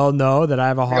pod. We all know that I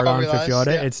have a hard on for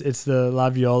Fiore. Yeah. It's the La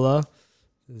Viola.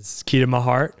 It's key to my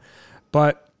heart.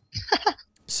 But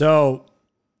so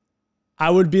I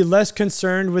would be less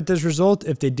concerned with this result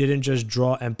if they didn't just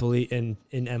draw Empoli in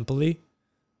Empoli.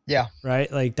 Yeah.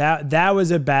 Right? Like that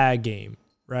was a bad game,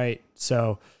 right?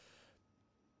 So,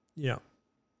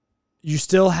 you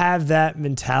still have that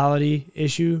mentality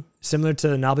issue similar to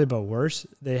the Napoli, but worse.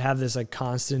 They have this like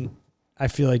constant, I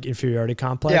feel like, inferiority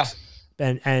complex.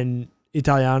 Yeah. And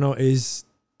Italiano is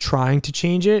trying to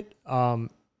change it. You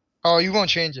won't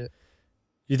change it.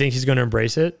 You think he's going to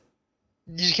embrace it?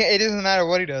 You can't. It doesn't matter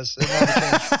what he does.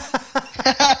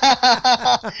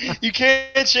 You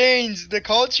can't change. The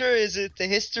culture is it. The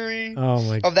history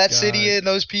of that city and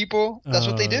those people. That's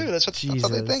what they do. That's what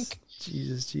they think.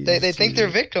 Jesus. They think they're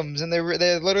victims and they're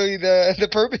literally the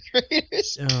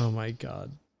perpetrators. Oh my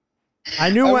God. I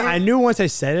knew once I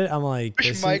said it. I'm like,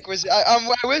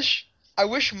 I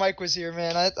wish Mike was here,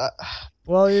 man.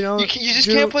 Well, you just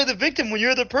can't play the victim when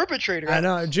you're the perpetrator. I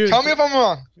know, Jude. Tell me if I'm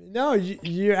wrong. No,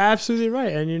 you're absolutely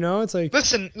right, and it's like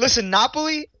listen.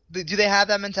 Napoli, do they have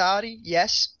that mentality?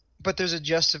 Yes, but there's a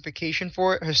justification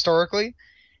for it historically.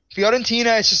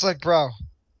 Fiorentina, it's just like, bro,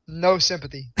 no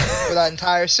sympathy for that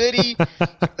entire city,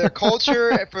 their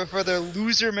culture, for their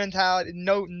loser mentality.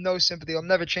 No sympathy. I'll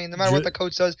never change, no matter what the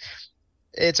coach does.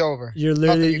 It's over. You're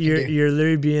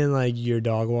literally being like, you're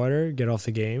dog water. Get off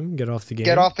the game. Get off the game.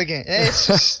 It's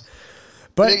just,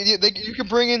 but you can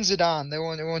bring in Zidane. It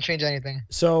won't change anything.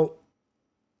 So,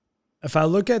 if I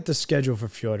look at the schedule for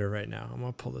Fiore right now, I'm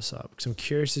gonna pull this up because I'm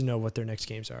curious to know what their next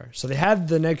games are. So they have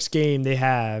the next game they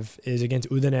have is against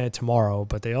Udine tomorrow,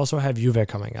 but they also have Juve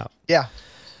coming up. Yeah.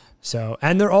 So,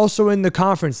 and they're also in the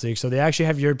Conference League, so they actually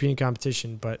have European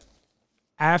competition. But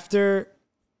after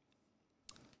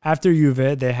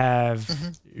Juve, they have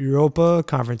Europa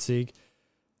Conference League,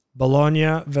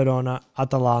 Bologna, Verona,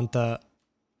 Atalanta,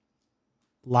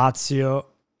 Lazio,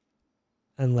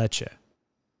 and Lecce.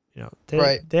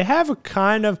 They have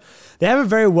a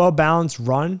very well balanced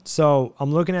run. So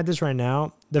I'm looking at this right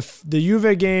now. The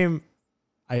Juve game,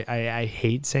 I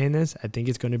hate saying this. I think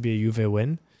it's going to be a Juve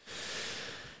win.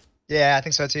 Yeah, I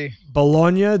think so too.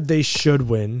 Bologna, they should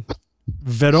win.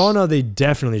 Verona, they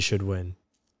definitely should win.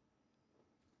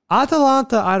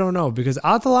 Atalanta, I don't know, because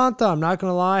Atalanta, I'm not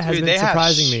going to lie, has been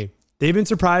surprising me. They've been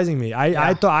surprising me.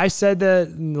 I thought I said that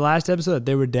in the last episode that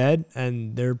they were dead,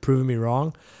 and they're proving me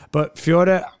wrong. But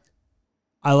Fiore,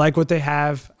 I like what they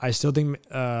have. I still think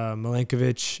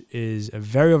Milenkovic is a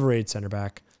very overrated center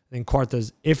back. I think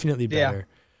Quarta's infinitely better.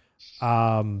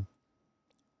 Yeah.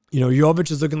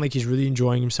 Jovic is looking like he's really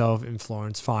enjoying himself in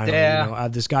Florence finally. Yeah.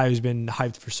 This guy who's been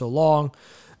hyped for so long.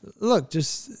 Look,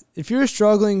 just if you're a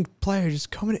struggling player,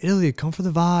 just come to Italy. Come for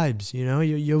the vibes.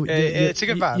 It's a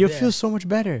good vibe. You'll feel so much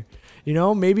better.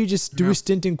 Maybe just do a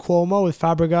stint in Cuomo with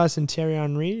Fabregas and Thierry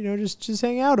Henry. Just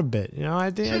hang out a bit.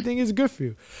 I think it's good for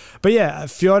you. But yeah,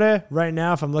 Fiore right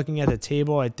now, if I'm looking at the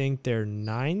table, I think they're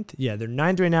 9th. Yeah, they're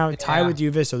 9th right now, tied with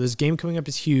Juve. So this game coming up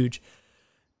is huge.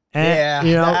 And,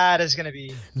 that is going to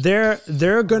be.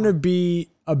 They're going to be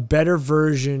a better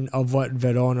version of what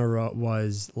Verona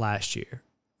was last year.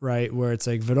 Right, where it's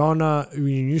like Verona, when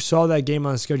you saw that game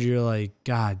on the schedule, you're like,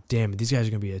 God damn it, these guys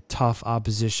are going to be a tough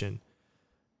opposition.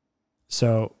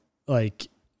 So, like,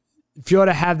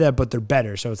 Fiore have that, but they're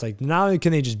better. So it's like, not only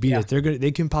can they just beat us,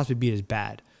 they can possibly beat us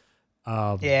bad.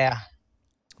 Yeah.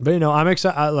 But, I'm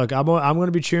excited. Look, I'm going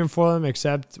to be cheering for them,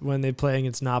 except when they play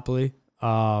against Napoli.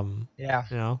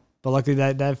 Yeah. But luckily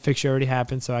that fixture already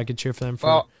happened, so I could cheer for them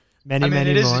for many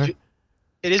more.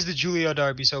 It is the Giulio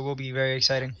derby, so it will be very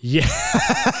exciting. Yeah,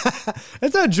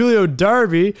 it's not Giulio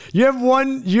derby. You have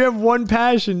one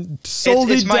passion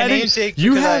solely. It's my namesake.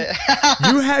 You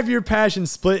have your passion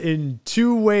split in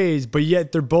two ways, but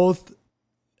yet they're both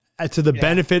to the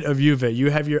benefit of Juve.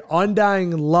 You have your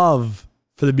undying love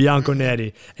for the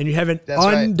Bianconeri, and you have an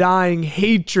undying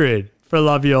hatred for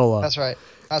La Viola. That's right.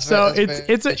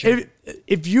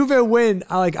 If Juve win,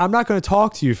 I'm not going to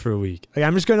talk to you for a week.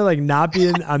 I'm just going to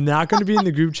I'm not going to be in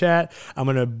the group chat.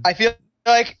 I feel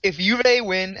like if Juve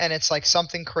win and it's like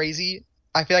something crazy,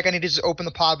 I feel like I need to just open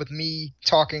the pod with me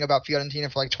talking about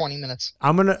Fiorentina for like 20 minutes.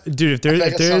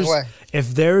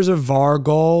 If there's a VAR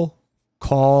goal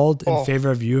called in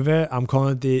favor of Juve, I'm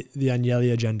calling it the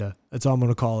Agnelli agenda. That's all I'm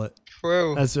going to call it.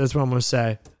 True. That's what I'm going to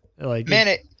say. Like,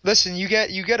 Man, listen, you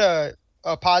get a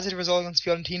positive result against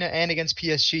Fiorentina and against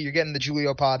PSG. You're getting the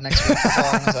Giulio pod next week. That's all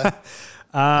I'm gonna say.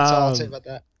 That's all I'll say about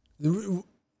that.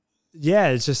 Yeah,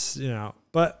 it's just,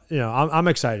 but I'm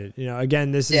excited.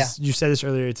 Again, this is, you said this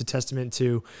earlier, it's a testament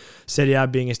to Serie A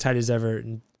being as tight as ever.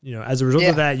 And, as a result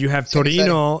of that, you have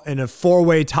Torino in a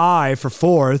 4-way tie for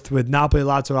 4th with Napoli,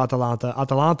 Lazio,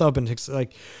 Atalanta up in 6.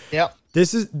 Like,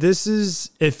 this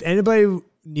is if anybody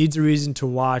needs a reason to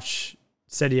watch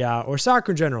Serie A or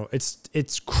soccer in general,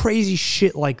 it's crazy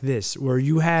shit like this where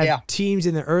you have teams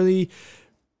in the early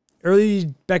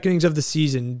beckonings of the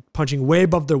season punching way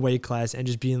above their weight class and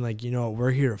just being like,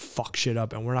 we're here to fuck shit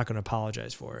up and we're not going to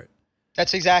apologize for it.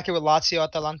 That's exactly what Lazio,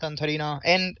 Atalanta, and Torino.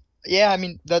 And I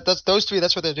mean, that's those 3.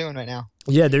 That's what they're doing right now.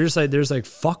 Yeah, they're just like,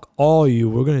 fuck all you.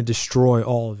 We're going to destroy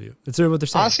all of you. That's what they're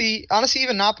saying. Honestly,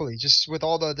 even Napoli, just with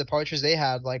all the departures they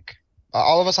had, like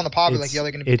all of us on the pod were like, they're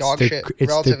going to be dog shit.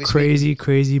 It's the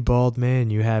crazy bald man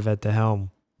you have at the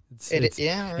helm. It's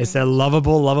that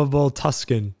lovable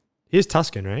Tuscan. He is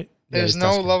Tuscan, right? There's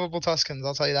no lovable Tuscans.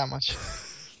 I'll tell you that much.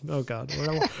 Oh God,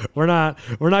 we're not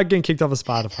getting kicked off of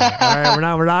Spotify. All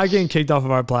right, we're not getting kicked off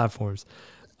of our platforms.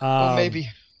 Well, maybe.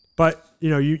 But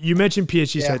you mentioned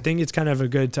PSG, so I think it's kind of a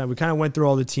good time. We kind of went through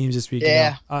all the teams this week.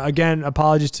 Yeah. Again,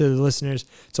 apologies to the listeners.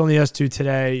 It's only us 2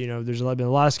 today. There's been a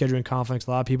lot of scheduling conflicts.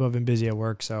 A lot of people have been busy at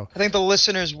work, so I think the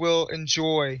listeners will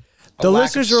enjoy. The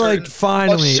listeners are like,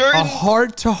 finally, a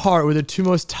heart to heart with the 2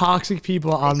 most toxic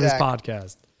people on this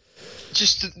podcast.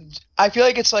 I feel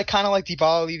like it's like kind of like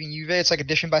Dybala leaving Juve. It's like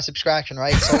addition by subtraction,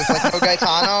 right? So it's like no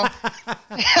Gaetano.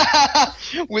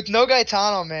 With no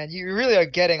Gaetano, man, you really are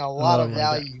getting a lot of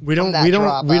value. We don't have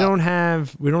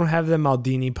the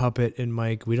Maldini puppet in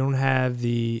Mike. We don't have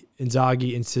the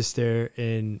Inzaghi insister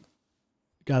in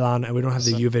Galan, and we don't have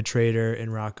the Juve trader in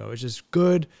Rocco. It's just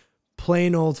good,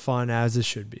 plain old fun as it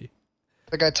should be.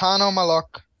 The Gaetano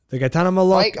Malok. The Gaetano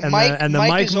Malok and the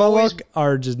Mike Malok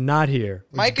are just not here.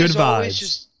 Mike is always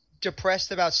just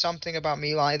depressed about something about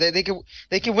Milan. They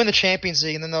could win the Champions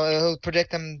League and then he'll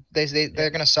predict them they're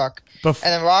gonna suck. And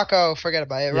then Rocco, forget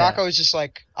about it. Yeah. Rocco is just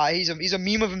like he's a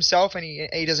meme of himself and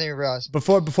he doesn't even realize.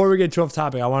 Before we get too off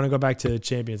topic, I want to go back to the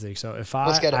Champions League. So if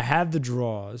I have the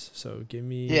draws, so give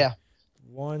me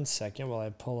 1 second while I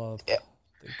pull up the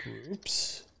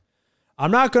groups.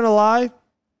 I'm not gonna lie.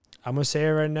 I'm gonna say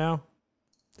it right now.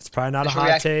 It's probably not a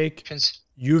hot take. Not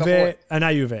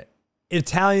Juve.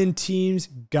 Italian teams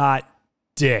got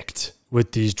dicked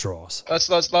with these draws. Let's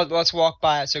walk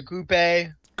by it. So Group A.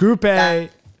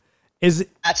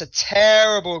 That's a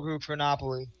terrible group for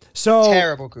Napoli.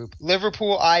 Terrible group.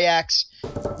 Liverpool, Ajax,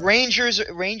 Rangers.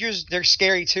 They're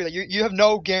scary too. You have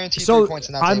no guaranteed 3 points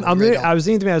in that. I was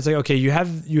thinking to me, I was like, okay, you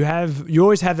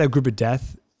always have that group of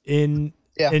death in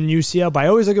UCL, but I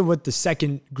always look at what the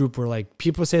second group were like.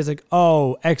 People say it's like,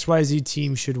 oh, XYZ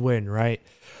team should win, right?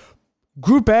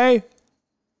 Group A,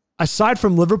 aside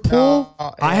from Liverpool,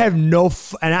 I have no,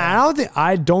 and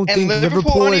I don't think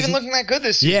Liverpool aren't even looking that good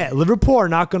this season. Yeah, Liverpool are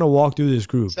not going to walk through this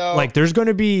group. So, like, there's going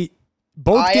to be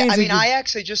both games. I mean,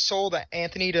 Ajax, they just sold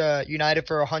Anthony to United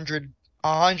for 100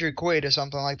 quid or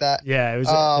something like that. Yeah, it was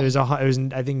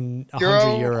I think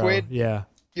 100 euro. Quid? Yeah.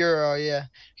 Euro, yeah.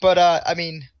 But I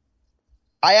mean,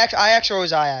 Ajax are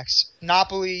always Ajax.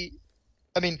 Napoli,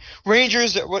 I mean,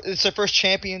 Rangers, it's their first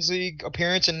Champions League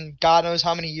appearance in God knows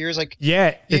how many years. Like,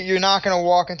 you're not going to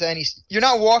walk into any. You're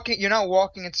not walking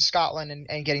into Scotland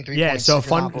and getting 3 points. Yeah. So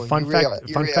fun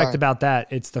fact about that.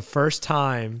 It's the first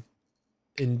time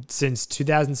since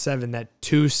 2007 that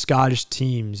 2 Scottish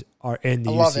teams are in the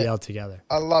UCL together.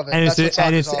 I love it. And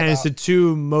it's the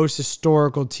 2 most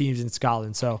historical teams in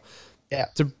Scotland. So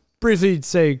to briefly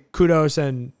say kudos,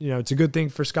 and it's a good thing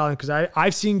for Scotland because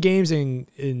I've seen games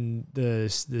in the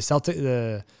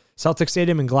Celtic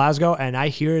Stadium in Glasgow, and I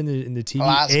hear in the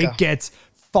TV it gets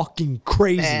fucking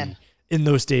crazy in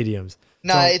those stadiums.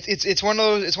 No, it's one of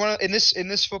those. It's one of in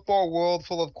this football world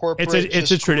full of corporate.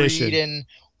 It's a tradition. And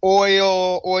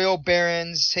oil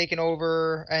barons taking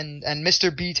over, and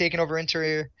Mr. B taking over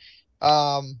Inter.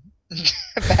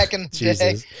 Back in the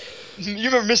day, you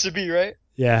remember Mr. B, right?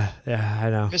 Yeah, I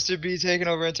know. Mr. B taking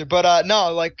over Inter. But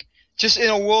no, like just in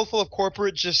a world full of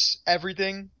corporate, just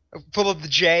everything full of the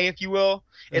J, if you will.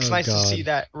 It's nice to see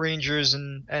that Rangers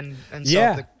and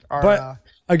Celtic are. But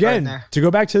again, to go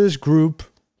back to this group,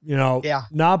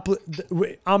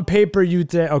 Napoli, on paper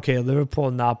you'd say, okay, Liverpool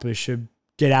and Napoli should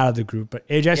get out of the group, but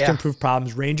Ajax can prove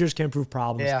problems. Rangers can prove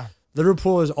problems. Yeah.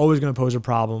 Liverpool is always going to pose a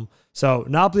problem. So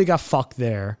Napoli got fucked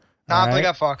there. Napoli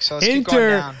got fucked. So let's keep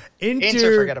going down.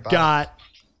 Inter forget about got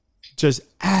just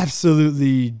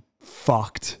absolutely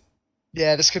fucked.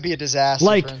 Yeah, this could be a disaster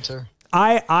for Inter.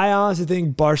 I honestly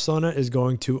think Barcelona is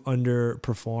going to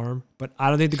underperform, but I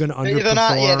don't think they're going to underperform. They're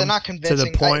not. Yeah, they're not to the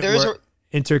convincing. point where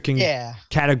Inter can Yeah.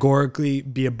 categorically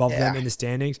be above them Yeah. in the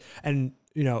standings. And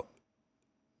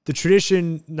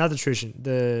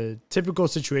the typical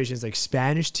situations like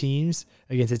Spanish teams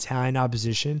against Italian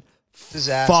opposition,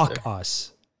 Disaster. fuck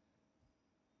us.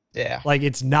 Yeah. Like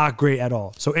it's not great at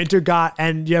all. So Inter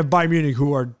and you have Bayern Munich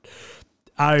who are.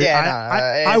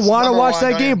 I want to watch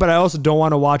that game, but I also don't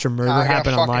want to watch a murder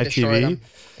happen on live TV.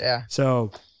 Yeah.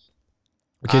 So,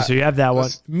 okay, so you have that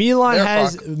one. Milan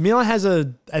has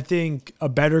I think a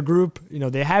better group.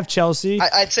 They have Chelsea.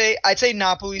 I'd say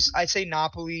Napoli.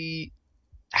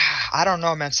 I don't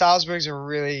know, man. Salzburg's are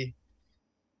really.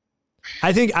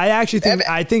 I think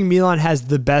Milan has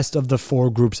the best of the four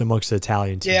groups amongst the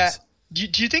Italian teams. Yeah.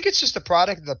 Do you think it's just a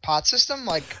product of the pot system?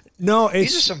 Like, no,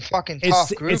 these are some fucking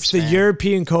tough groups. It's the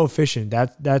European coefficient.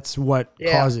 That's what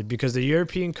caused it, because the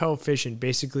European coefficient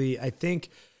basically, I think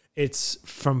it's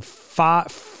from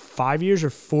 5 years or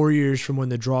 4 years from when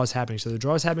the draw is happening. So the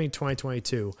draw is happening in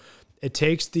 2022. It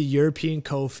takes the European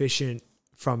coefficient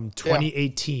from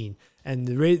 2018, and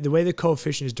the way the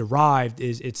coefficient is derived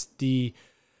is it's the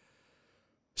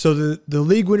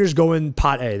league winners go in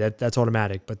pot A. That's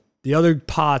automatic, but the other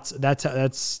pots,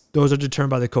 those are determined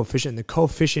by the coefficient. The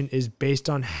coefficient is based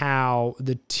on how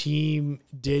the team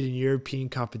did in European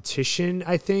competition,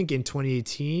 I think, in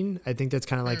 2018. I think that's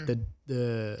kind of like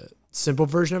the simple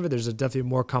version of it. There's definitely a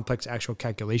more complex actual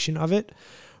calculation of it.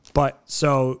 But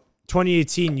so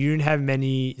 2018, you didn't have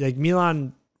many, like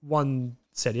Milan won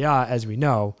Serie A, as we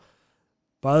know.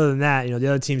 But other than that, the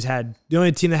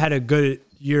only team that had a good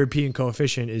European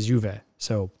coefficient is Juve.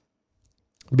 So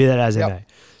be that as it may.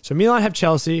 So Milan have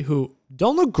Chelsea, who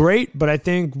don't look great, but I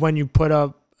think when you put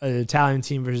up an Italian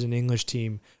team versus an English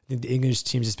team, I think the English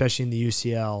teams, especially in the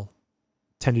UCL,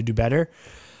 tend to do better.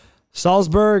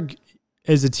 Salzburg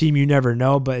is a team you never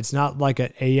know, but it's not like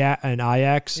an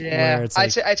Ajax. Yeah, where it's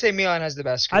I'd say Milan has the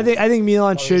best group. I think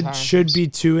Milan should be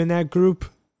 2 in that group,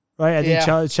 right? I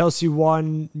think Chelsea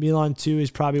 1, Milan 2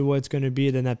 is probably what it's going to be.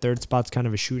 Then that third spot's kind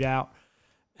of a shootout.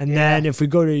 And then if we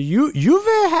go to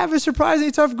Juve, have a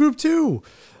surprisingly tough group too.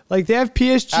 Like they have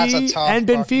PSG and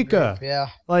Benfica. Yeah.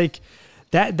 Like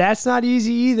that's not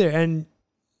easy either. And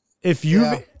if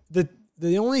Juve,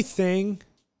 the only thing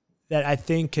that I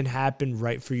think can happen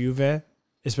right for Juve,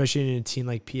 especially in a team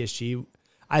like PSG,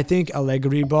 I think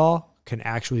Allegri ball can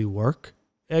actually work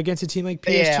against a team like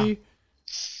PSG. Yeah.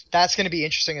 That's going to be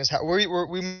interesting as hell. We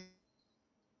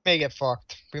may get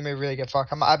fucked. We may really get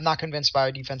fucked. I'm not convinced by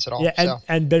our defense at all. Yeah,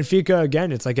 and Benfica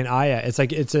again. It's like an Ajax.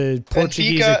 It's a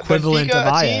Portuguese equivalent of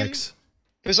Ajax.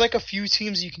 There's like a few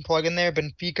teams you can plug in there: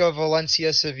 Benfica,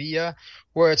 Valencia, Sevilla,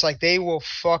 where it's like they will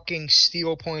fucking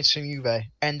steal points from Juve,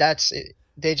 and that's it.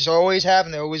 They just always have,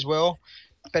 and they always will.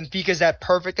 Benfica's that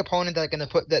perfect opponent that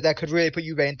could really put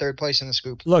Juve in third place in the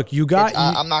scoop. Look,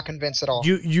 I'm not convinced at all.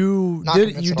 You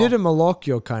did a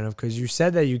Malocchio kind of, because you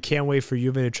said that you can't wait for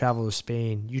Juve to travel to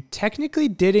Spain. You technically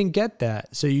didn't get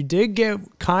that, so you did get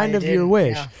your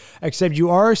wish. Yeah. Except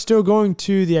you are still going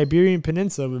to the Iberian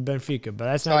Peninsula with Benfica, but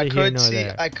that's not here nor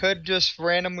there. I could just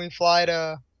randomly fly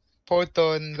to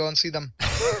Porto and go and see them.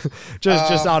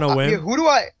 just on a whim.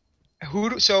 Let's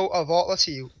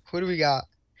see. Who do we got?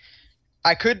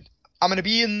 I'm going to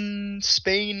be in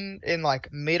Spain in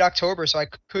like mid-October, so I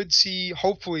could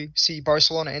hopefully see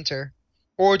Barcelona Inter,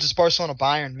 or just Barcelona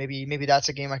Bayern. Maybe that's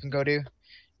a game I can go to.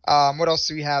 What else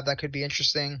do we have that could be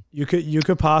interesting? You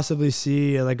could possibly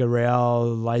see like a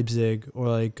Real Leipzig or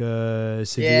like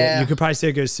Sevilla. Yeah. You could probably see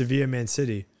like a Sevilla Man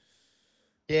City.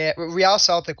 Yeah, Real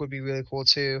Celtic would be really cool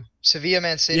too. Sevilla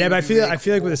Man City. Yeah, but I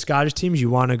feel like with the Scottish teams,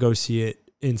 you want to go see it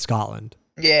in Scotland.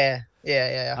 Yeah.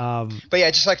 But yeah,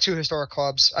 just like 2 historic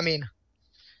clubs. I mean,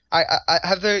 I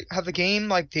have the game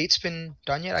like dates been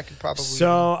done yet? I could probably.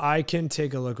 So I can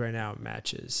take a look right now at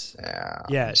matches.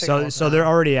 Yeah. So they're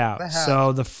already out.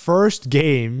 So the first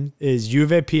game is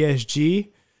Juve PSG,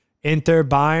 Inter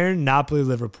Bayern, Napoli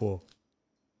Liverpool.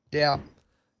 Yeah.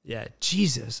 Yeah.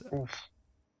 Jesus. Oof.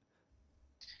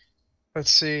 Let's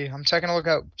see. I'm taking a look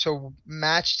at. So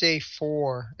match day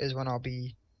 4 is when I'll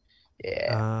be.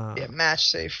 Yeah,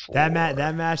 match day 4. That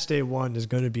match day 1 is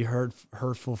going to be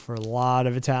hurtful for a lot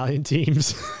of Italian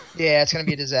teams. Yeah, it's going to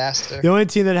be a disaster. The only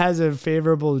team that has a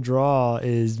favorable draw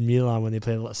is Milan when they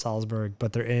play Salzburg,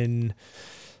 but they're in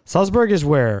Salzburg is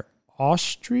where?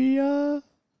 Austria?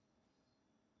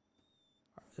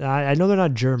 I know they're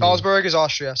not German. Salzburg is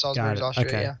Austria.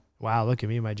 Okay. Yeah. Wow, look at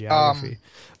me, my geography.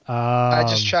 I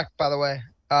just checked, by the way.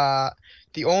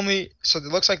 It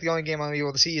looks like the only game I'll be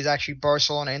able to see is actually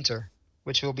Barcelona Inter,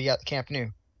 which will be at the Camp Nou,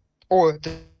 or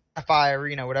the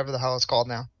Arena, whatever the hell it's called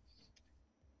now.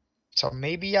 So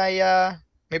maybe I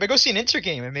go see an Inter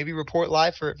game and maybe report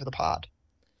live for the pod.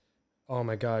 Oh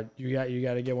my God, you got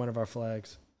to get one of our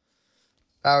flags.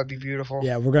 That would be beautiful.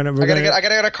 Yeah, I gotta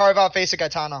get a carve out face of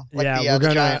Gaetano, like yeah,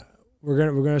 the giant. we're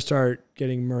gonna start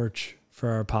getting merch for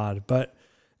our pod. But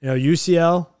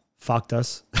UCL fucked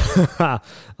us.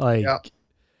 Like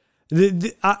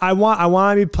Yep. I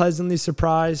want to be pleasantly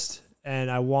surprised,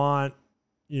 and I want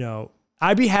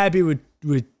I'd be happy with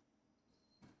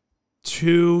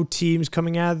two teams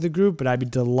coming out of the group, but I'd be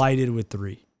delighted with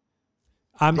three.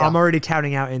 I'm already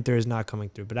counting out Inter is not coming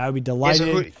through, but I would be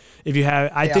delighted if you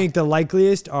have. I think the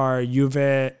likeliest are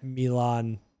Juve,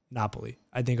 Milan, Napoli.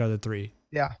 I think are the three.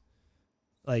 Yeah.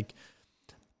 Like,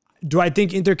 do I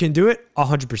think Inter can do it?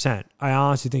 100%. I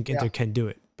honestly think Inter can do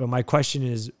it. But my question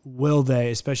is, will they,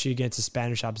 especially against a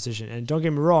Spanish opposition? And don't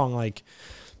get me wrong, like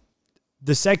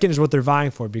the second is what they're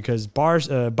vying for because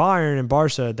Bayern and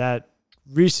Barca, that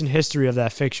recent history of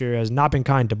that fixture has not been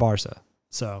kind to Barca.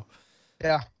 So,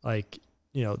 like.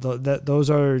 Those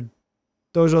are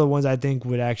the ones I think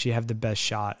would actually have the best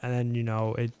shot. And then,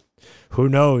 who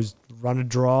knows, run of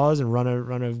draws and run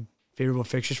a favorable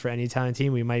fixtures for any Italian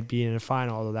team. We might be in a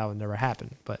final, although that would never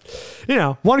happen. But,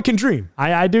 one can dream.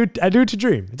 I do it to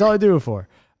dream. It's all I do it for.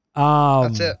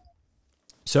 That's it.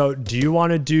 So do you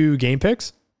want to do game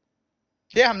picks?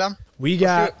 Yeah, I'm done.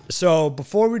 So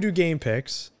before we do game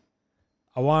picks,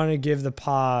 I want to give the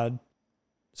pod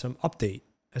some update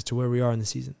as to where we are in the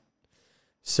season.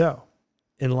 So,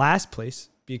 in last place,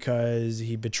 because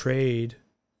he betrayed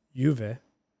Juve,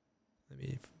 let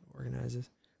me organize this.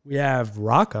 We have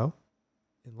Rocco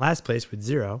in last place with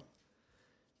 0.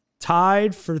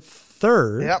 Tied for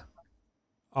third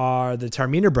are the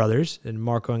Tarmina brothers and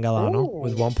Marco and Galano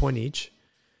with 1 point each.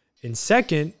 In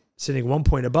second, sitting 1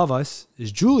 point above us,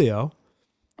 is Giulio.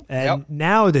 And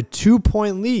now the 2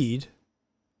 point lead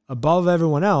above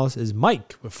everyone else is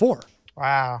Mike with 4.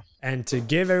 Wow. And to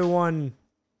give everyone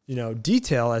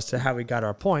detail as to how we got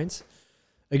our points.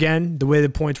 Again, the way the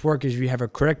points work is if you have a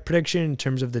correct prediction in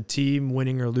terms of the team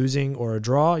winning or losing or a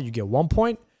draw, you get 1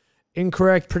 point.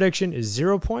 Incorrect prediction is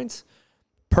 0 points.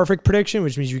 Perfect prediction,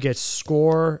 which means you get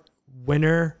score,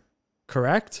 winner,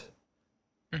 correct.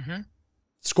 Mm-hmm.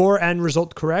 Score and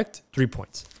result correct, 3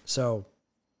 points. So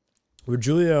where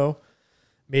Giulio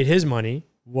made his money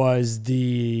was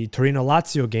the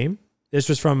Torino-Lazio game. This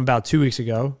was from about 2 weeks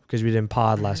ago because we didn't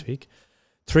pod last week.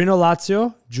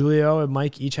 Torino-Lazio, Giulio and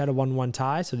Mike each had a 1-1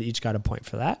 tie, so they each got a point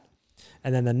for that.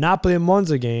 And then the Napoli and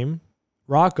Monza game,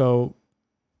 Rocco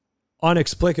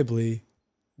inexplicably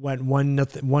went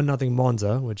 1-0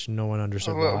 Monza, which no one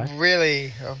understood why.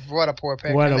 Really? What a poor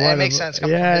pick. It makes sense.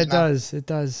 Yeah, it does. It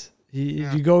does.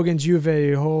 If you go against Juve,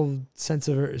 your whole sense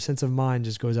of mind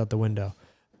just goes out the window.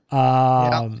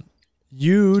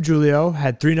 You, Giulio,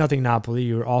 had 3-0 Napoli.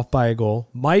 You were off by a goal.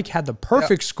 Mike had the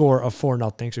perfect score of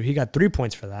 4-0, so he got 3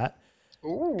 points for that.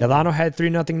 Ooh. Galano had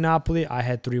 3-0 Napoli. I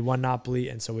had 3-1 Napoli,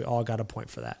 and so we all got a point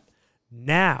for that.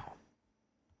 Now,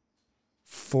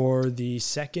 for the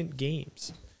second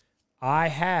games, I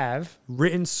have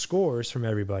written scores from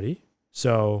everybody.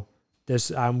 So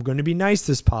I'm going to be nice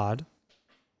this pod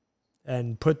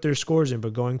and put their scores in,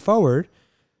 but going forward,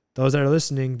 those that are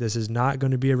listening, this is not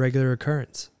going to be a regular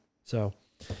occurrence. So,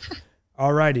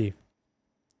 alrighty.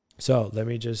 So, let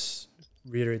me just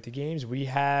reiterate the games. We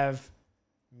have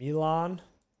Milan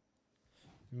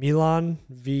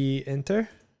v Inter.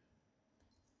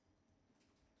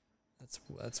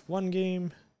 That's one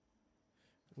game.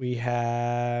 We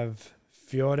have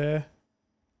Fiore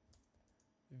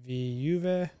v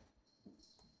Juve.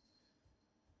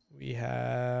 We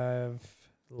have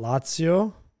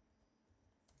Lazio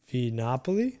v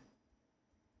Napoli.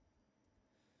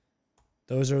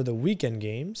 Those are the weekend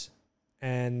games.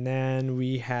 And then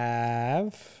we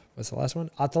have, what's the last one?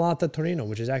 Atalanta-Torino,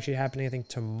 which is actually happening, I think,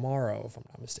 tomorrow, if I'm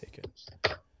not mistaken.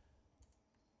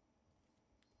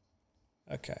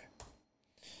 Okay.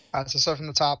 So start from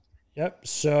the top. Yep.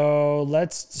 So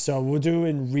we'll do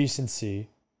in recency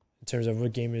in terms of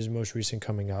what game is most recent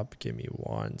coming up. Give me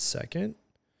 1 second.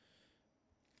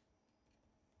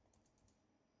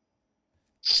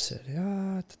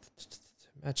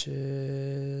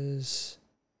 Matches.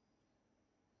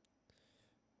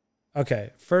 Okay,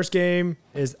 first game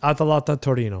is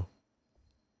Atalanta-Torino.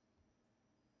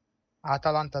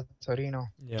 Atalanta-Torino.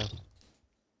 Yeah.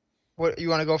 What you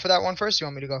want to go for that one first? You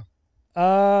want me to go?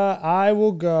 I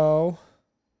will go.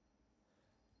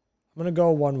 I'm gonna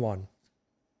go 1-1.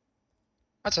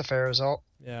 That's a fair result.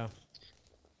 Yeah.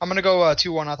 I'm gonna go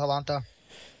 2-1 Atalanta.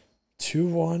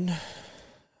 2-1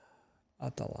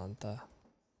 Atalanta.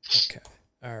 Okay.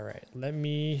 All right. Let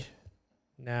me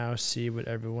now see what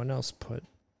everyone else put.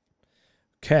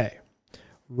 Okay.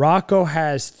 Rocco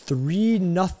has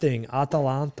 3-0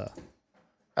 Atalanta.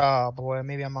 Oh boy,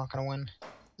 maybe I'm not gonna win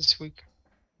this week.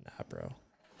 Nah, bro.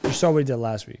 You saw what we did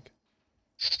last week.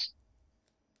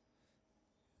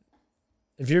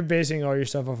 If you're basing all your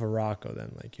stuff off of Rocco,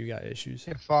 then like you got issues.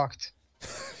 You're fucked.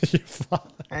 You're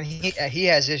fucked. And he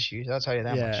has issues. I'll tell you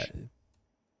that much.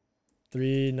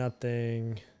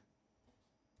 3-0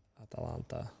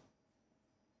 Atalanta.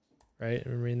 Right?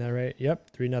 Am I reading that right?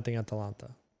 Yep. 3-0 Atalanta.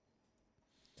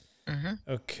 Mm-hmm.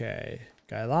 Okay.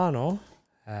 Gailano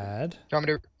had. Do you want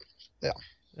me to? Yeah.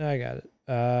 I got it.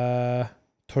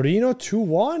 Torino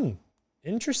 2-1.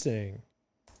 Interesting.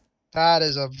 That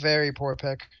is a very poor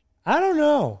pick. I don't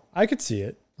know. I could see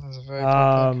it. That was a very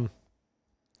poor pick.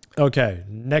 Okay.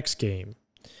 Next game.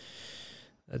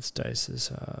 Let's dice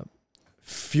this up.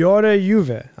 Fiore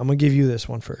Juve. I'm going to give you this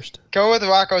one first. Go with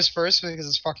Rocco's first because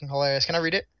it's fucking hilarious. Can I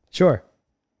read it? Sure.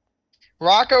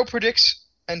 Rocco predicts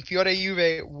and Fiore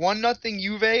Juve 1-0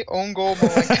 Juve own goal.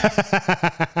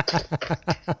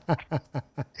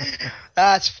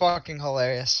 That's fucking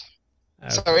hilarious. Okay.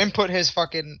 So input his.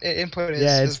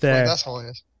 Yeah, it's there. Point. That's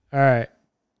hilarious. All right.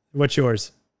 What's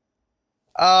yours?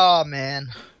 Oh man.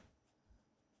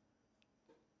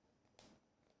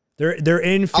 They're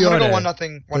in Fiore. I'm gonna go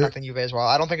 1-0 Juve as well.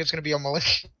 I don't think it's gonna be a Malik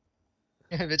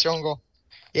if it's your own goal.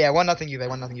 Yeah, 1-0 Juve,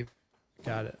 1-0 Juve.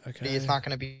 Got it. Okay. It's not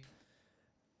gonna be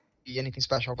anything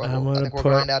special, but I think we'll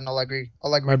grind out an Allegri.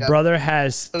 My brother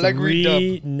has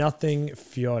 3-0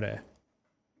 Fiore.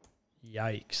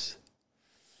 Yikes.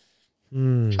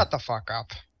 Shut the fuck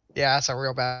up. Yeah, that's a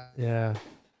real bad. Yeah.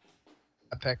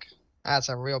 Pick. That's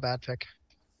a real bad pick.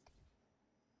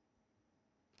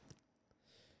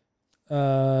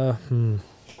 I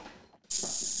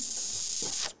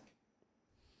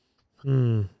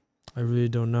really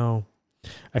don't know.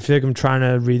 I feel like I'm trying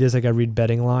to read this like I read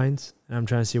betting lines, and I'm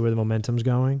trying to see where the momentum's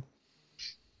going.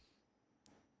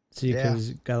 See,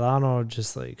 because Galano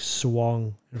just like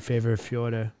swung in favor of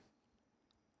Fiore.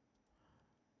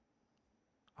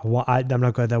 I'm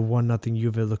not glad that 1-0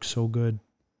 Juve looks so good.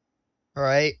 All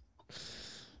right.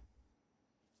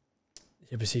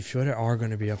 Yeah, but see, Fiore are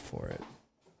going to be up for it.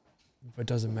 But it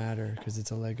doesn't matter because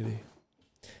it's Allegri.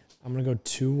 I'm going to go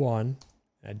 2-1.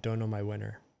 I don't know my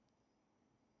winner.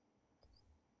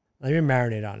 Let me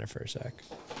marinate on it for a sec.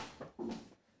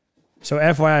 So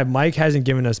FYI, Mike hasn't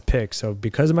given us picks. So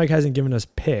because Mike hasn't given us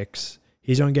picks,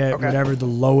 he's going to get whatever the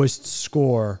lowest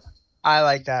score. I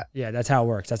like that. Yeah, that's how it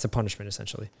works. That's a punishment,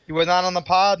 essentially. He was not on the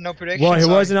pod, no predictions. Well, he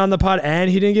wasn't on the pod, and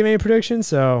he didn't give any predictions,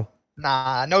 so...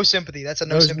 Nah, no sympathy. That's a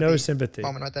no sympathy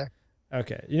moment right there.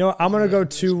 Okay. You know what? I'm going to go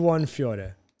 2-1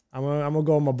 Fiore. I'm gonna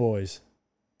go with my boys.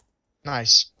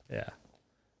 Nice. Yeah.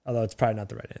 Although it's probably not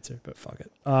the right answer, but fuck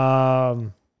it.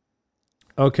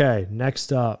 Okay,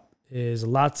 next up is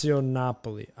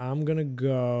Lazio-Napoli. I'm going to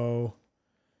go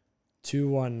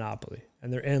 2-1 Napoli.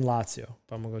 And they're in Lazio,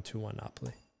 but I'm going to go 2-1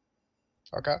 Napoli.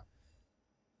 Okay.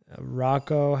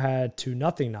 Rocco had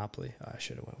 2-0 Napoli. Oh, I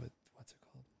should have went with, what's it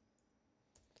called?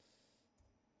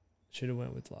 Should have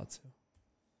went with Lazio.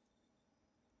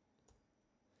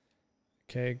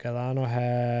 Okay, Galano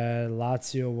had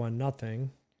Lazio 1-0.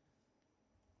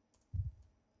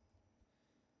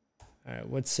 All right,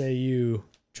 what say you,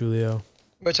 Giulio?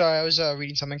 But sorry, I was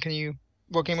reading something.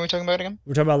 What game were we talking about again?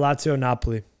 We're talking about Lazio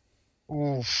Napoli.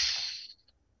 Oof.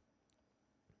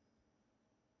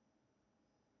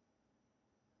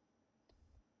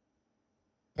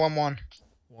 1-1.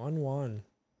 1-1.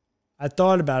 I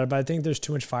thought about it, but I think there's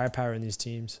too much firepower in these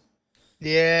teams.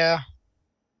 Yeah.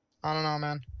 I don't know,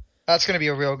 man. That's gonna be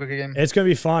a real good game. It's gonna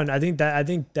be fun. I think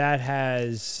that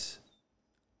has,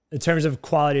 in terms of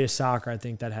quality of soccer, I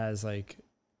think that has like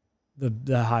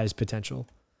the highest potential.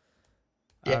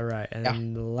 Yeah. All right, and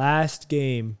then the last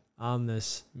game on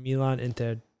this Milan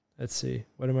Inter. Let's see.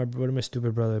 What did my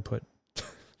stupid brother put?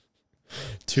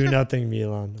 2-0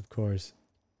 Milan, of course.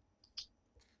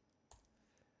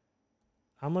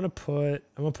 I'm gonna put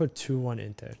 2-1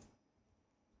 Inter.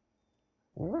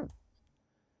 Ooh.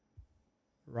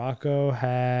 Rocco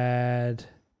had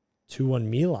 2-1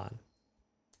 Milan.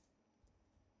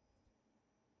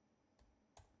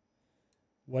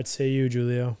 What say you,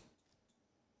 Giulio?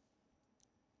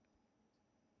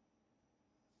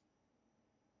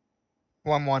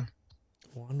 One.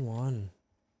 1-1.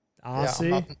 Honestly,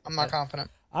 yeah, I'm not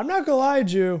confident. I'm not gonna lie,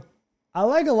 Jew. I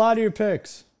like a lot of your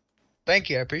picks. Thank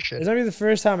you, I appreciate it. It's gonna be the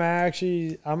first time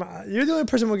you're the only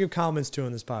person we'll give comments to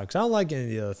in this pod because I don't like any of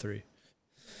the other three.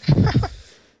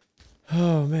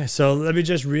 Oh man! So let me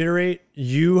just reiterate: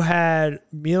 you had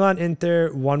Milan Inter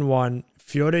 1-1,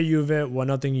 Fiore Juve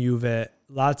 1-0 Juve.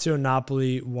 Lazio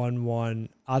Napoli 1-1.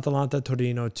 Atalanta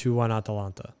Torino 2-1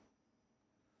 Atalanta.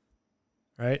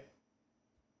 Right?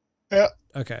 Yeah.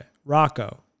 Okay.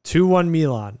 Rocco 2-1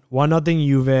 Milan. 1-0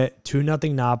 Juve.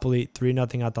 2-0 Napoli.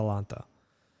 3-0 Atalanta.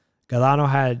 Galano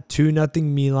had 2-0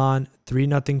 Milan.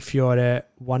 3-0 Fiore.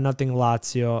 1-0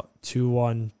 Lazio.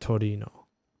 2-1 Torino.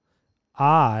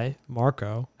 I,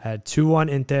 Marco, had 2-1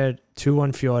 Inter.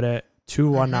 2-1 Fiore.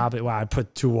 2-1 Napoli. Wow, I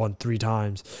put 2-1 3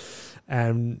 times.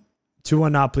 And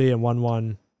 2-1 Napoli and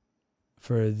 1-1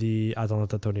 for the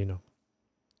Atalanta Torino.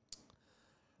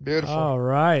 Beautiful. All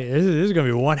right. This is going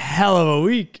to be one hell of a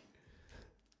week.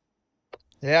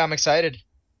 Yeah, I'm excited.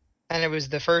 And it was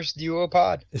the first duo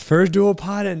pod. The first dual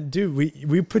pod. And, dude,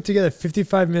 we put together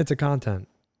 55 minutes of content.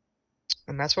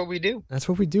 And that's what we do. That's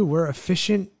what we do. We're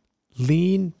efficient,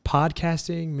 lean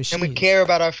podcasting machines. And we care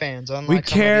about our fans. We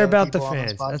care about the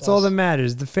fans. That's all that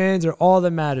matters. The fans are all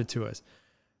that matter to us.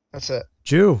 That's it.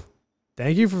 Jew,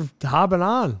 thank you for hopping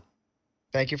on.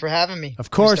 Thank you for having me. Of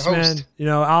course, Mr. Host. man. You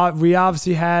know, we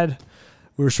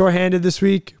were shorthanded this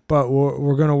week, but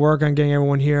we're going to work on getting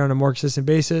everyone here on a more consistent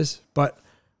basis. But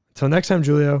until next time,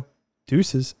 Giulio,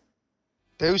 deuces.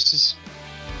 Deuces.